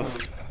kind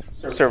of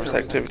service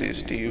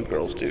activities do you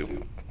girls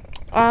do?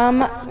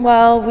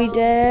 Well, we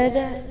did,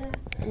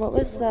 what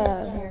was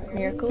the?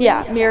 Miracle?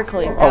 Yeah, Miracle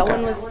League. That Okay.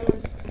 one was,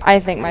 I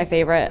think, my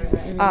favorite,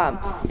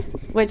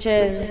 which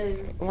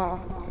is, well,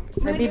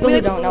 for people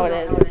who don't know what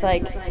it is, it's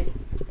like,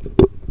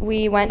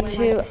 we went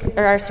to,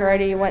 or our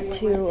sorority went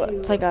to,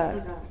 it's like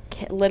a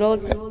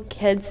little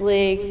kids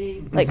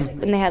league, like,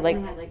 and they had like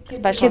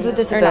special Kids with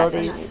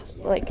disabilities.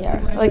 like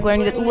Like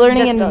learning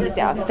Disabilities, and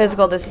yeah.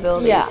 physical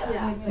disabilities.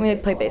 Yeah. We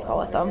like play baseball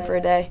with them for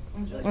a day.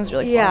 It was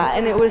really fun. yeah,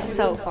 and it was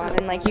so fun,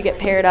 and like you get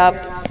paired up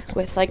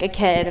with like a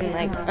kid and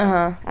like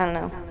I don't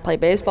know, play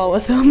baseball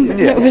with them.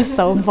 Yeah. It was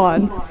so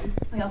fun.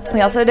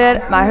 We also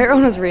did, my favorite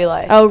one was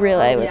relay. Oh,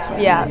 relay was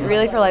fun. Yeah,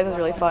 Relay for Life was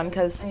really fun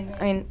because,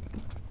 I mean,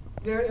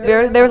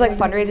 there was like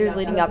fundraisers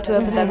leading up to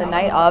it, but then the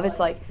night of, it's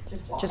like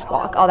just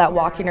all that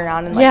walking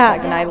around and like,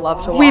 Yeah. and I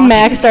love to walk. We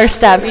maxed our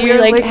steps. We You're,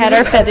 like like, had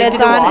our addicted Fitbits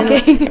to on.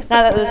 walking. And, not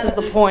that this is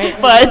the point,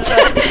 but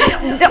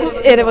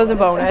it was a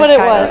bonus. but it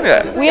kind was. of.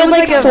 Yeah. We had was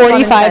like like a fun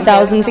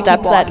 45,000 incentive to keep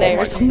steps that day walking.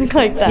 or something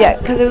like that. Yeah,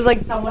 because it was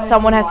like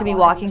someone has to be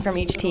walking from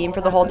each team for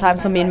the whole time.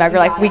 So me and Meg were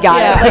like, we got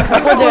Yeah. it.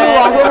 Like we'll do it. it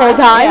walk the whole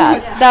time.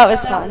 Yeah, that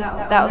was fun.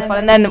 That was fun.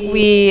 And then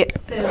we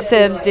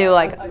Sibs do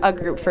like a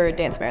group for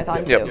dance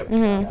marathon too.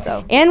 Yep.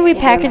 So. And we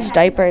packaged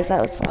diapers.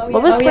 That was fun.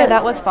 What was Oh yeah, for-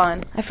 that was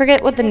fun. I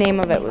forget what the name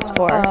of it was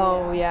for.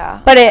 Oh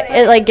yeah. But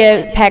it like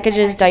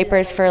packages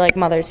diapers for like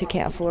mothers who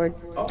can't afford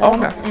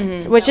them,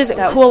 Okay. which is a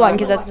That was cool one fun.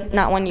 because that's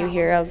not one you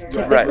hear of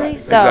typically. Right,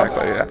 So,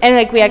 exactly, yeah. and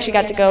like we actually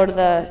got to go to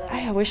the.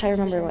 I wish I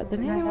remember what the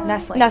name was.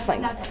 Nestlings.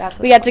 Nestlings. That's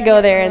what We got to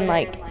go there and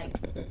like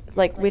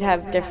like we'd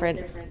have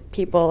different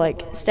people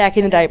like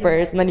stacking the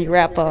diapers, and then you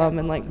wrap them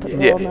and like put the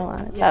little note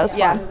on it. That was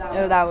fun.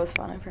 Oh, that was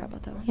fun. I forgot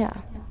about that one. Yeah.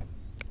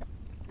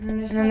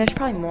 And then there's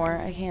probably more.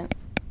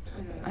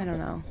 I don't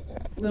know.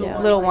 Yeah.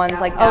 Little ones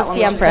like that one,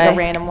 just like a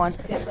random one.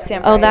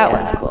 Siempre, Oh, that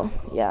one's cool.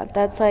 Yeah,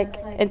 that's like,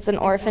 it's an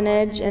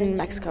orphanage in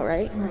Mexico,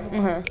 right?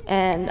 Mm-hmm.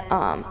 And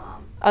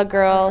a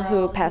girl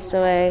who passed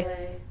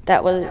away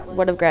that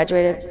would have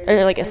graduated,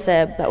 or like a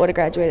sib that would have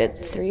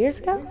graduated 3 years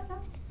ago.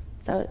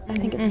 So I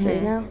think it's 3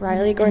 now.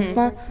 Riley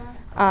Gordsma.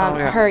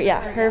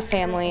 Her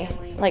family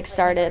like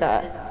started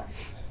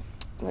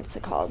what's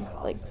it called?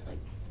 Like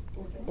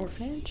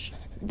Orphanage?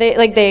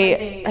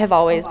 They have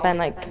always been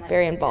like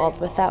very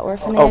involved with that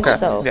orphanage. Okay.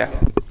 So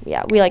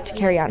yeah, we like to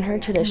carry on her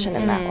tradition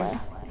in that way.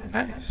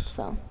 Nice.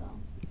 So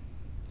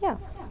yeah.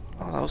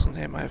 Oh, that was a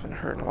name I haven't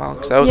heard in a while,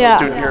 because I was a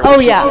student here. Oh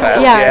yeah,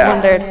 I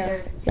wondered.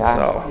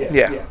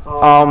 Yeah.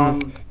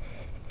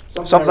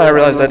 So something I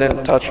realized I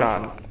didn't touch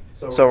on.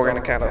 So we're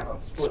gonna kind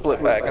of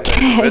split back into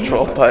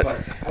individual, but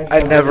I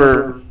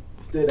never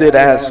did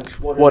ask,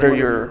 what are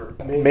your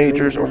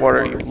majors, or what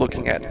are you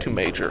looking at to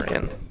major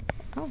in?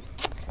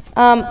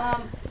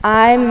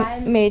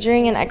 I'm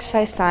majoring in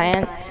exercise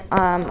science.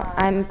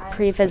 I'm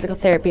pre-physical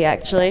therapy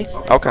actually.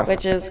 Okay.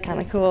 Which is kind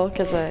of cool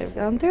because I've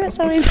gone through it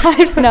so many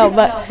times. No,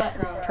 but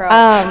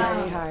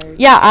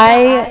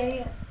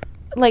I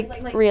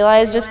like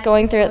realized just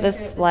going through it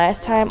this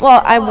last time.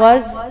 Well,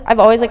 I've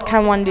always like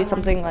kind of wanted to do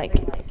something like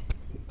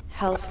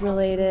health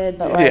related,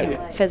 but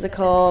like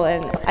physical,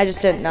 and I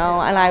just didn't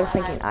know. And I was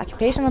thinking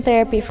occupational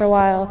therapy for a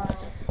while,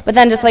 but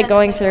then just like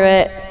going through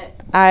it,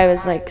 I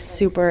was like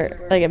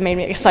super, like it made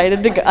me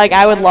excited to go, like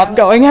I would love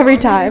going every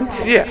time.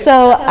 Yeah.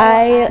 So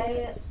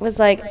I was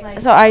like,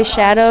 I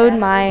shadowed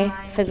my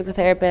physical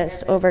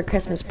therapist over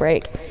Christmas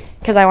break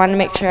because I wanted to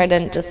make sure I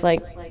didn't just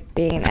like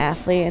being an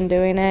athlete and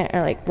doing it,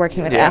 or like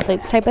working with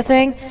athletes type of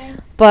thing.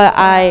 But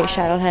I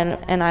shadowed him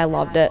and I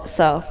loved it.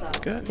 So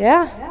Good.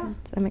 Yeah,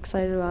 I'm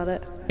excited about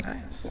it.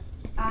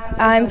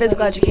 I'm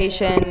physical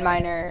education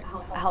minor,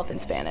 health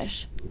and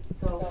Spanish.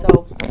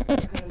 So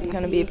I'm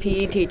going to be a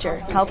PE teacher,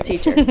 health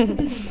teacher.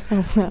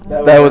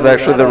 That was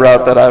actually the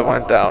route that I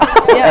went down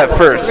at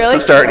first really? to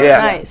start. Yeah.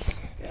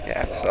 Nice.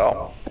 Yeah.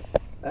 So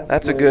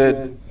that's a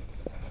good.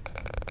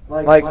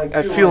 Like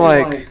I feel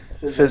like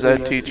phys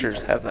ed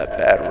teachers have that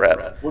bad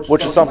rep,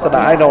 which is something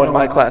that I know in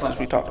my classes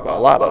we talked about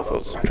a lot of.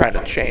 Was trying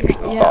to change the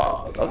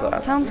thought of that.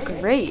 That sounds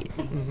great.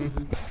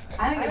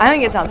 I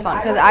think it sounds fun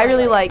because I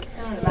really like,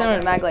 similar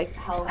to Meg, like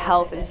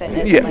health and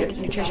fitness and like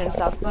nutrition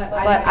stuff. But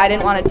I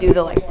didn't want to do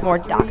the like more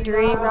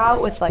doctory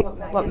route with like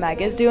what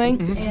Meg is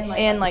doing.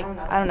 And like,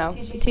 I don't know,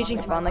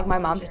 teaching's fun. Like my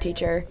mom's a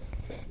teacher.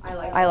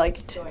 I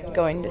liked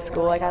going to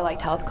school. Like I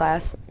liked health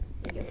class.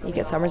 You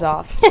get summers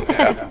off.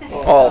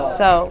 All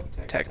So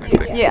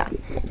technically. yeah.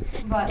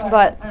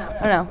 But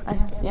I don't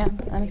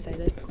know. I'm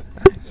excited.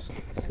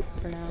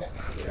 For now.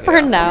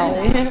 For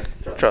now.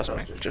 Trust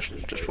me.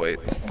 Just wait.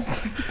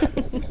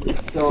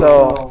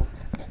 So,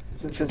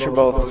 since you're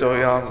both so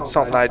young,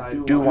 something I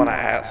do want to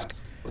ask,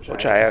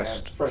 which I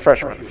asked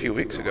freshmen a few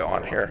weeks ago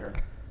on here,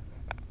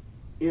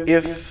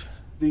 if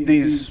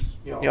these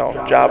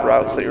job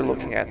routes that you're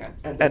looking at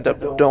end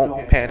up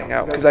don't panning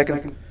out, because I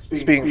can,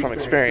 speaking from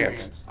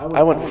experience,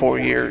 I went 4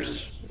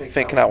 years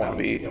thinking I want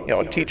to be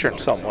a teacher in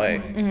some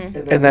way,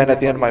 and then at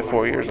the end of my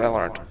 4 years I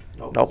learned,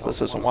 nope,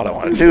 this isn't what I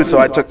want to do, so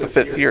I took the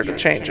 5th year to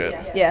change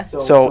it. Yeah.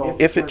 So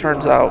if it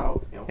turns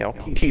out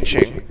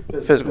teaching,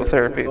 physical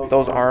therapy,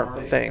 those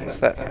aren't things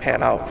that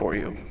pan out for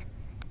you,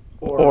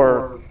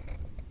 or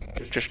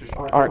just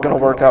aren't going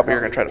to work out, but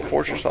you're going to try to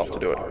force yourself to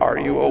do it, are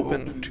you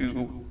open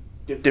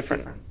to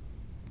different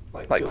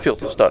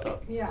fields of study?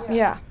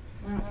 Yeah.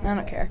 I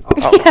don't care.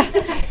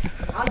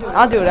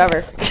 I'll do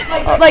whatever.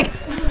 like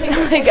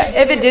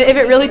if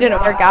it really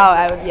didn't work out,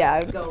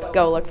 I'd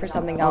go look for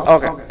something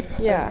else. Okay.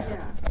 Yeah.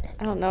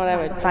 I don't know what I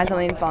would Find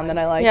something fun that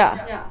I like.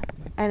 Yeah.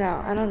 I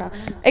don't know.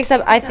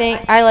 Except I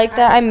think I like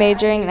that I'm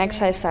majoring in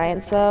exercise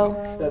science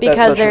though,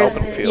 because That's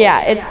such an open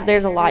field.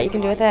 there's a lot you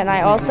can do with it, and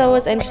I also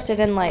was interested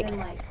in like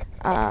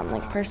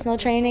personal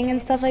training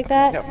and stuff like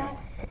that. Yep.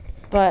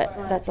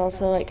 But that's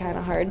also like kind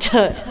of hard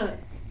to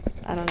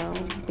I don't know,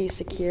 be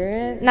secure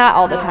in. Not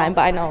all the time,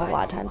 but I know a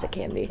lot of times it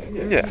can be.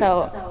 Yeah.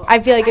 So I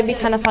feel like it'd be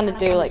kind of fun to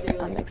do like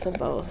a mix of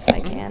both if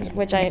I can,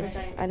 which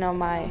I know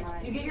my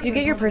Do you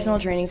get your personal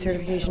training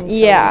certification?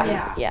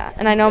 yeah.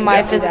 And I know my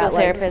Yeah. physical Do that,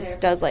 like-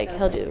 therapist does like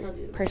he'll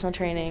do personal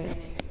training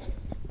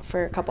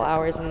for a couple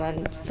hours and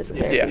then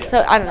physical therapy. Yeah.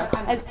 So I don't know.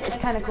 It's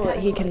kind of cool that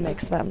he can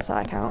mix them, so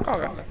I count.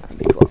 Okay. That'd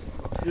be cool.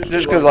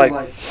 Just because,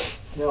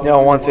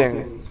 one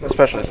thing,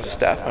 especially as a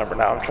staff member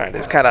now, I'm trying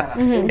to kind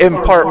of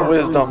impart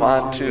wisdom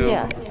onto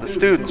the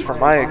students from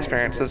my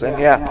experiences. And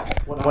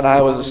when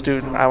I was a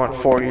student, I went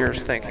 4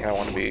 years thinking I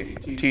want to be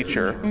a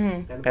teacher,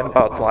 and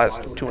about the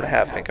last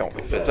 2.5 thinking I want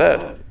to be phys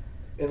ed.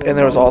 And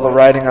there was all the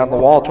writing on the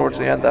wall towards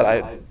the end that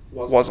I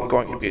wasn't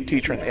going to be a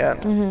teacher in the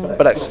end.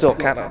 But I still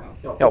kind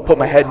of, put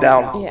my head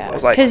down. I Yeah.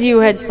 was like, Because you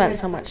had spent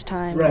so much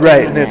time.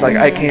 right, and it's like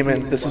I came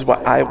in, this is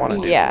what I want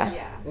to do. Yeah.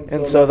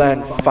 And so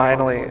then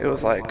finally it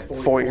was like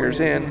 4 years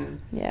in,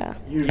 Yeah.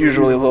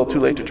 usually a little too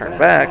late to turn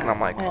back, and I'm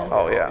like,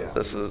 oh yeah,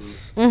 this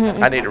is,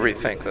 I need to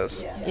rethink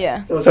this.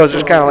 Yeah. So it's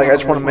just kind of like, I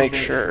just want to make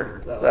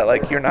sure that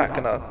like you're not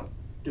going to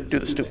do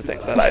the stupid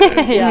things that I did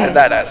in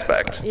that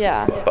aspect.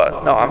 Yeah.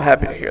 But no, I'm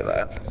happy to hear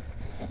that.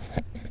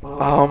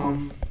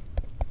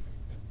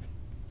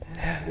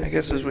 I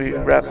guess as we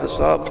wrap this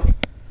up,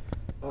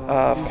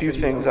 a few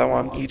things I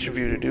want each of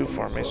you to do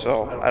for me.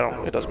 So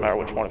it doesn't matter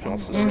which one of you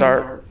wants to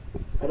start.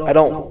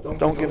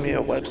 Don't give me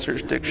a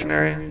Webster's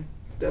dictionary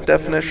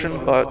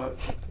definition, but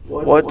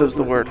what does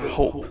the word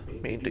hope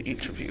mean to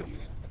each of you?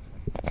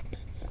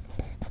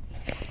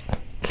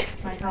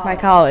 My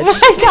college.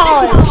 My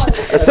college.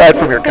 Aside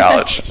from your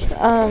college.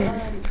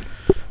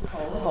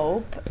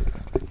 Hope.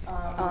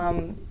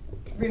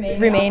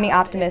 Remaining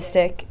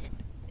optimistic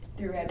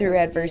through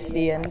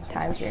adversity and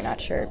times where you're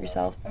not sure of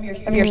yourself,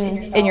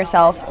 in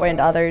yourself or in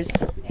others,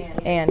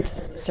 and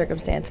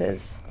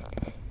circumstances.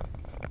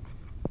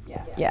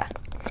 Yeah.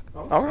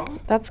 Okay.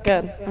 That's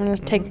good. I'm going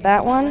to take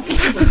that one.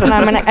 And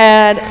I'm going to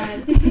add,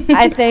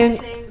 I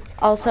think,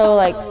 also,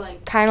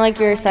 like, kind of like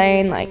you were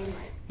saying, like,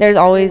 there's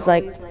always,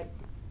 like,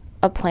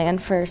 a plan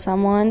for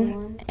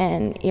someone.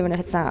 And even if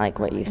it's not, like,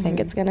 what you think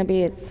it's going to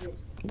be, it's,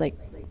 like,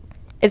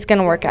 it's going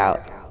to work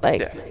out.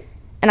 Like,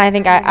 and I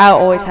think I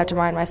always have to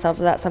remind myself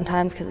of that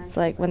sometimes because it's,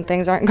 like, when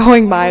things aren't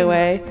going my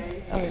way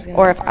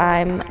or if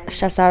I'm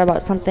stressed out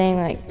about something,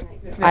 like,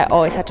 I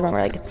always have to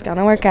remember, like, it's going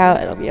to work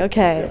out. It'll be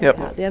okay. It's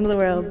not the end of the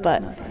world.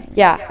 But,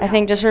 yeah, I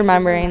think just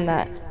remembering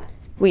that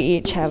we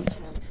each have,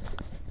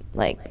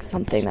 like,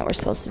 something that we're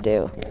supposed to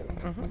do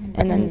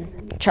and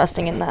then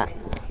trusting in that.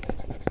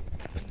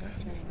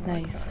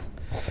 Nice.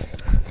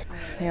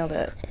 Nailed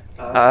it.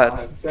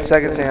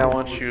 Second thing I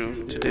want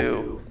you to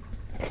do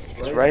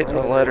is write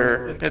a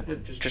letter,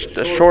 just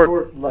a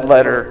short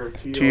letter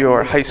to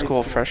your high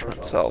school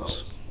freshman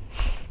selves.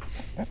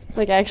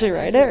 Like, actually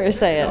write it or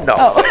say it? No.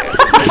 Oh.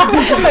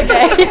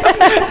 Okay.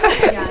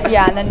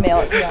 Yeah, and then mail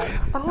it to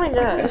them. Oh, my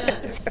gosh.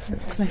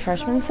 To my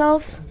freshman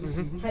self?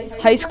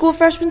 High school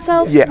freshman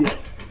self? Yeah.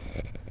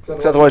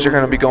 Because otherwise you're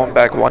going to be going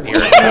back 1 year.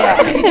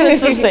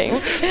 It's the same.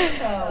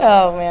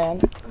 Oh,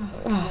 man.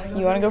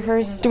 You want to go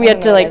first? Do we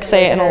have to, like,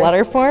 say it in a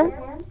letter form?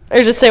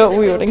 Or just say what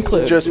we would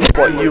include? Just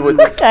what you would,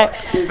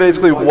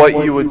 basically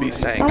what you would be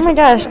saying. Oh, my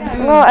gosh.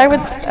 Well, I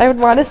would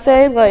want to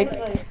say, like,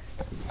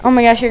 oh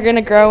my gosh, you're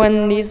gonna grow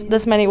in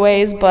this many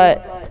ways,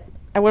 but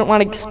I wouldn't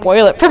want to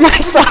spoil it for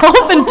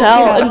myself and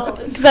tell,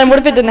 because then what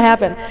if it didn't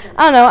happen?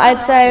 I don't know.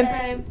 I'd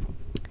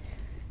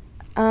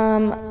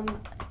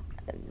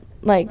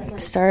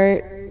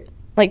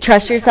say,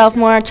 trust yourself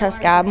more,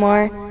 trust God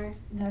more.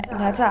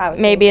 That's what I was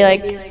Maybe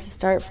thinking.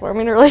 start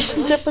forming a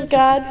relationship with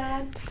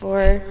God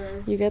before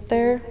you get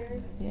there.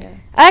 Yeah.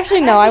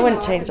 Actually, no, I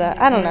wouldn't change that.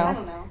 I don't know.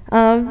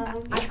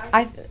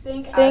 I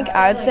think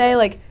I would say,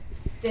 like,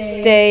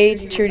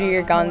 stay true to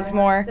your guns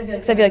more.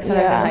 Because I feel like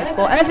sometimes in high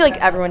school, and I feel like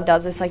everyone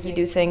does this, like, you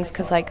do things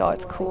because, like, oh,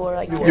 it's cool, or,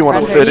 like, You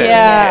want to fit in.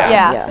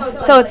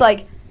 Yeah. So it's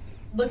like,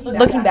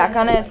 looking back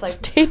on it, it's like,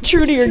 Stay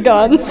true to your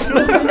guns.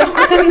 no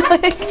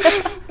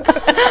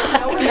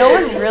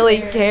one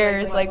really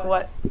cares, like,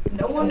 what.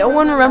 No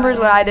one remembers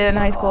what I did in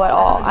high school at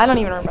all. I don't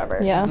even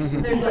remember. Yeah.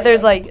 But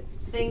there's, like,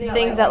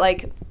 things that,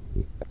 like,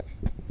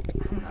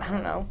 I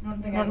don't know.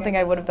 I don't think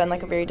I would have been,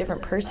 like, a very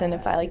different person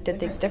if I, like, did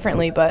things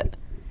differently, but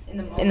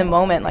in the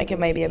moment, like, it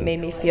made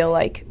me feel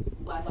like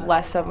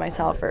less of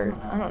myself, or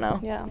I don't know.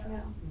 Yeah.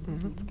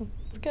 It's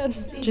good.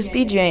 Just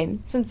be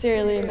Jane.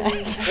 Sincerely,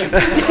 Meg.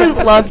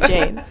 Love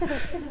Jane.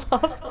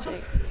 Love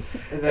Jane.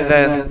 And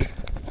then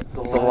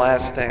the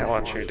last thing I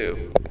want you to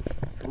do,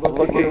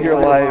 look at your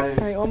life.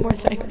 All right, one more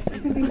thing.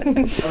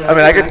 I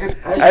mean, I could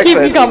Just keep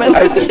them coming.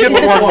 I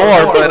skipped one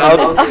more,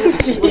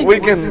 but we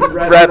can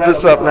wrap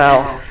this up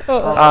now.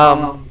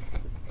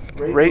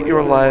 Rate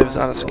your lives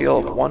on a scale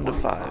of 1 to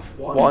 5.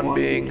 1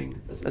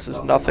 being, this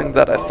is nothing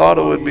that I thought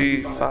it would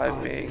be.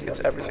 5 being, it's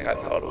everything I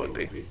thought it would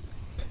be.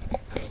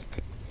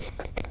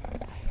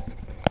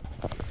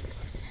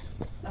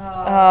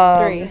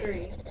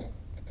 3.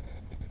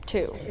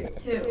 2.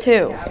 2.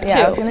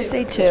 Yeah, I was going to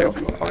say 2.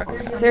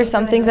 Okay. There's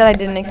some things that I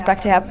didn't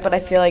expect to happen, but I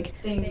feel like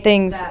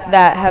things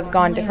that have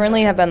gone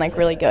differently have been, like,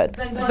 really good.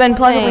 I've been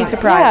pleasantly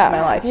surprised with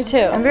my life. Me too.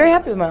 I'm very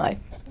happy with my life.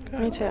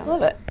 Me too.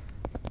 Love it.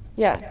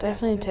 Yeah,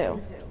 definitely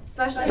 2.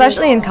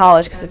 Especially in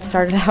college, because it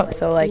started out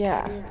so, like,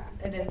 Yeah.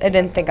 I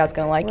didn't think I was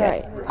going to like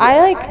Right. it.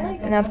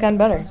 And And now it's gotten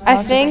better. I Now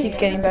it think- just keeps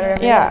getting better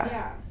every day.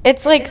 yeah.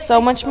 It's, like, so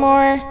much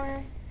more.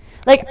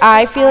 Like,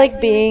 I feel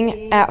like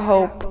being at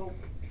Hope,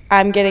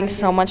 I'm getting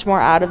so much more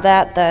out of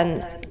that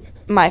than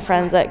my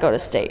friends that go to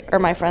state or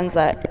my friends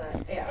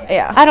that,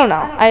 Yeah. I don't know.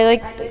 I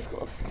like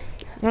schools.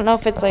 I don't know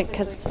if it's, like,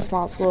 because it's a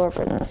small school or if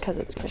it's because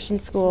it's Christian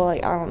school.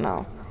 Like, I don't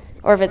know.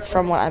 Or if it's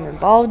from what I'm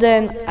involved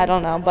in. I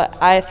don't know.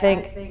 But I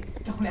think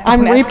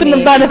I'm ask reaping me.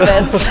 the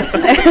benefits.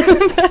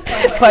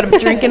 But I'm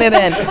drinking it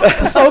in.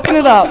 Soaking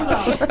it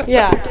up.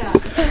 Yeah.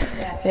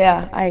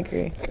 Yeah, I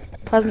agree.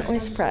 Pleasantly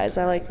surprised.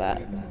 I like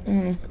that.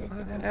 Mm.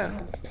 Yeah,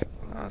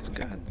 that's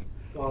good.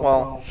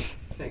 Well,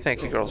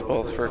 thank you girls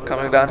both for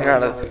coming down here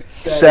on a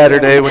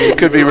Saturday when you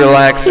could be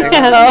relaxing.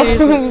 Yeah,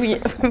 seriously.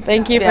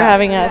 Thank you for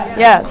having us.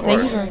 Yeah,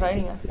 thank you for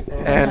inviting us.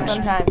 And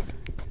Sometimes.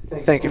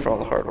 thank you for all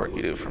the hard work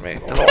you do for me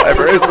in the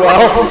library as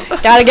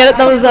well. Gotta get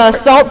those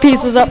salt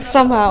pieces up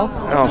somehow.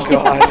 Oh,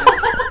 God.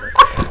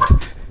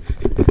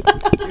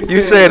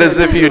 You say it as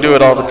if you do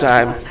it all the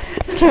time.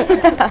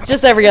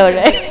 Just every other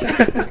day.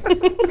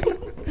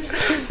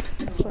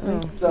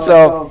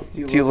 So,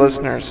 to you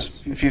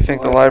listeners, if you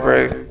think the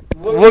library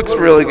looks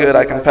really good,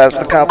 I can pass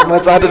the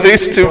compliments on to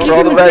these two for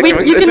all the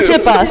vacuuming You they can do.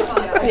 tip us.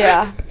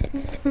 Yeah.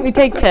 We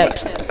take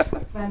tips.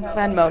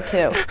 Venmo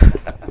too.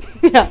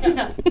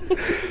 Yeah.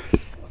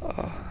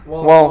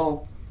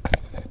 Well,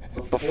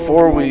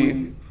 before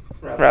we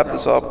wrap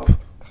this up,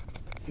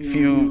 do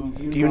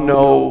you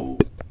know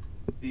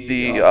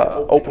the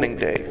opening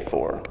day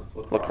for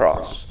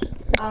lacrosse?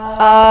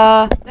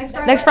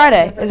 Next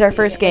Friday is our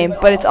first game,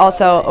 but it's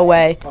also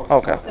away.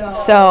 Okay.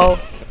 So,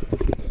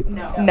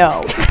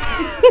 no.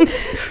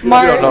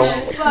 March.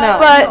 No.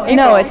 But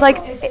no, it's like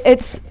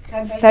it's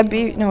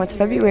February. No, it's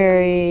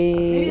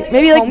February.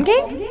 Maybe like Home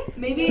game?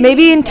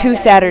 maybe in 2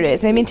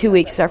 Saturdays. Maybe in 2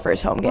 weeks is our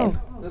first home game.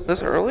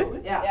 This early?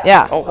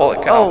 Yeah. Oh, holy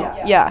cow.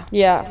 Oh, yeah.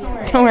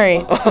 Yeah. Don't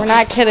worry. We're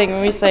not kidding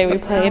when we say we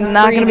play in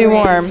not gonna be freezing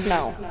rain warm. and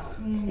snow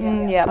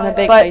Yeah, on a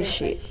big but ice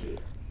sheet.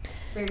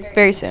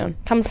 very soon.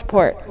 Come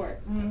support.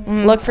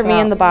 Look for me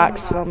in the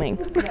box filming.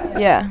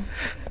 Yeah.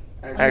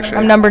 Actually,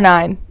 I'm number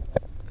 9.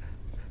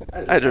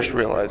 I just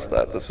realized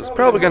that this is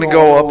probably going to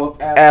go up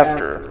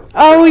after.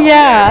 Oh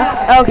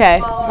yeah.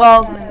 Okay.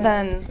 Well,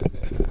 then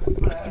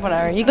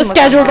whatever. You The can look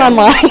schedule's at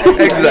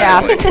it. Exactly. online.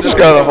 Yeah. Just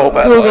go to the whole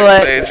Google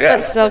it. page. Yeah.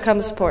 But still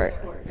come support.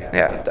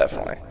 Yeah,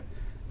 definitely.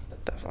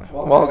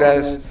 Well,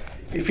 guys,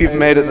 if you've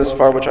made it this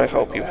far, which I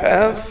hope you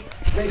have,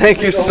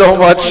 thank you so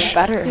much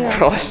Better.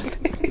 for listening.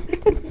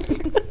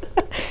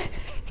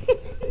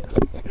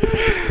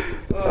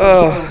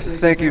 Oh,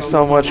 thank you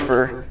so much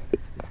for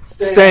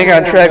staying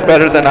on track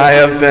better than I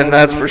have been,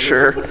 that's for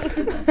sure.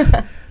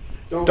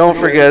 Don't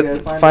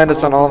forget, find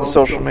us on all the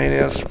social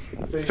medias,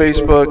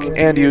 Facebook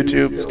and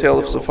YouTube, it's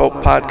Tales of Hope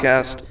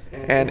Podcast,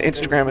 and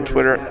Instagram and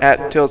Twitter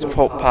at Tales of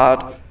Hope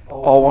Pod,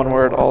 all one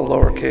word, all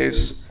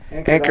lowercase.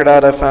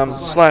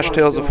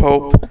 Anchor.fm/Tales of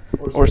Hope,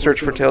 or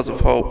search for Tales of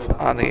Hope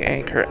on the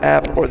Anchor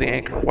app or the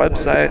Anchor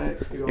website.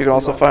 You can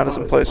also find us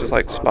in places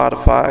like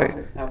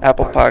Spotify,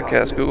 Apple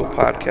Podcasts, Google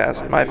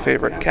Podcasts, my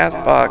favorite,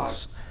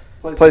 CastBox,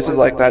 places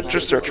like that.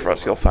 Just search for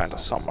us, you'll find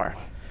us somewhere.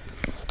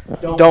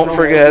 Don't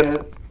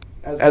forget,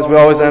 as we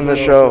always end the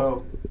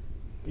show,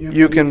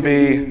 you can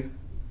be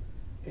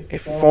a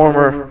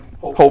former,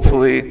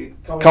 hopefully,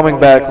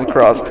 coming back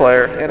lacrosse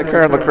player and a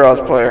current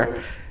lacrosse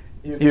player.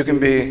 You can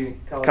be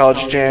a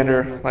college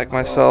janitor like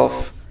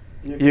myself.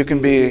 You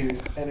can be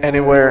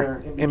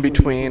anywhere in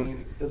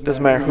between.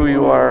 Doesn't matter who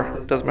you are.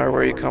 Doesn't matter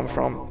where you come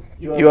from.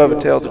 You have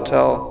a tale to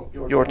tell.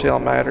 Your tale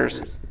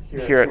matters.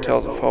 Here at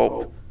Tales of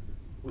Hope,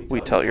 we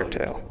tell your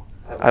tale.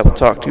 I will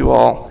talk to you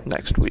all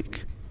next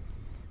week.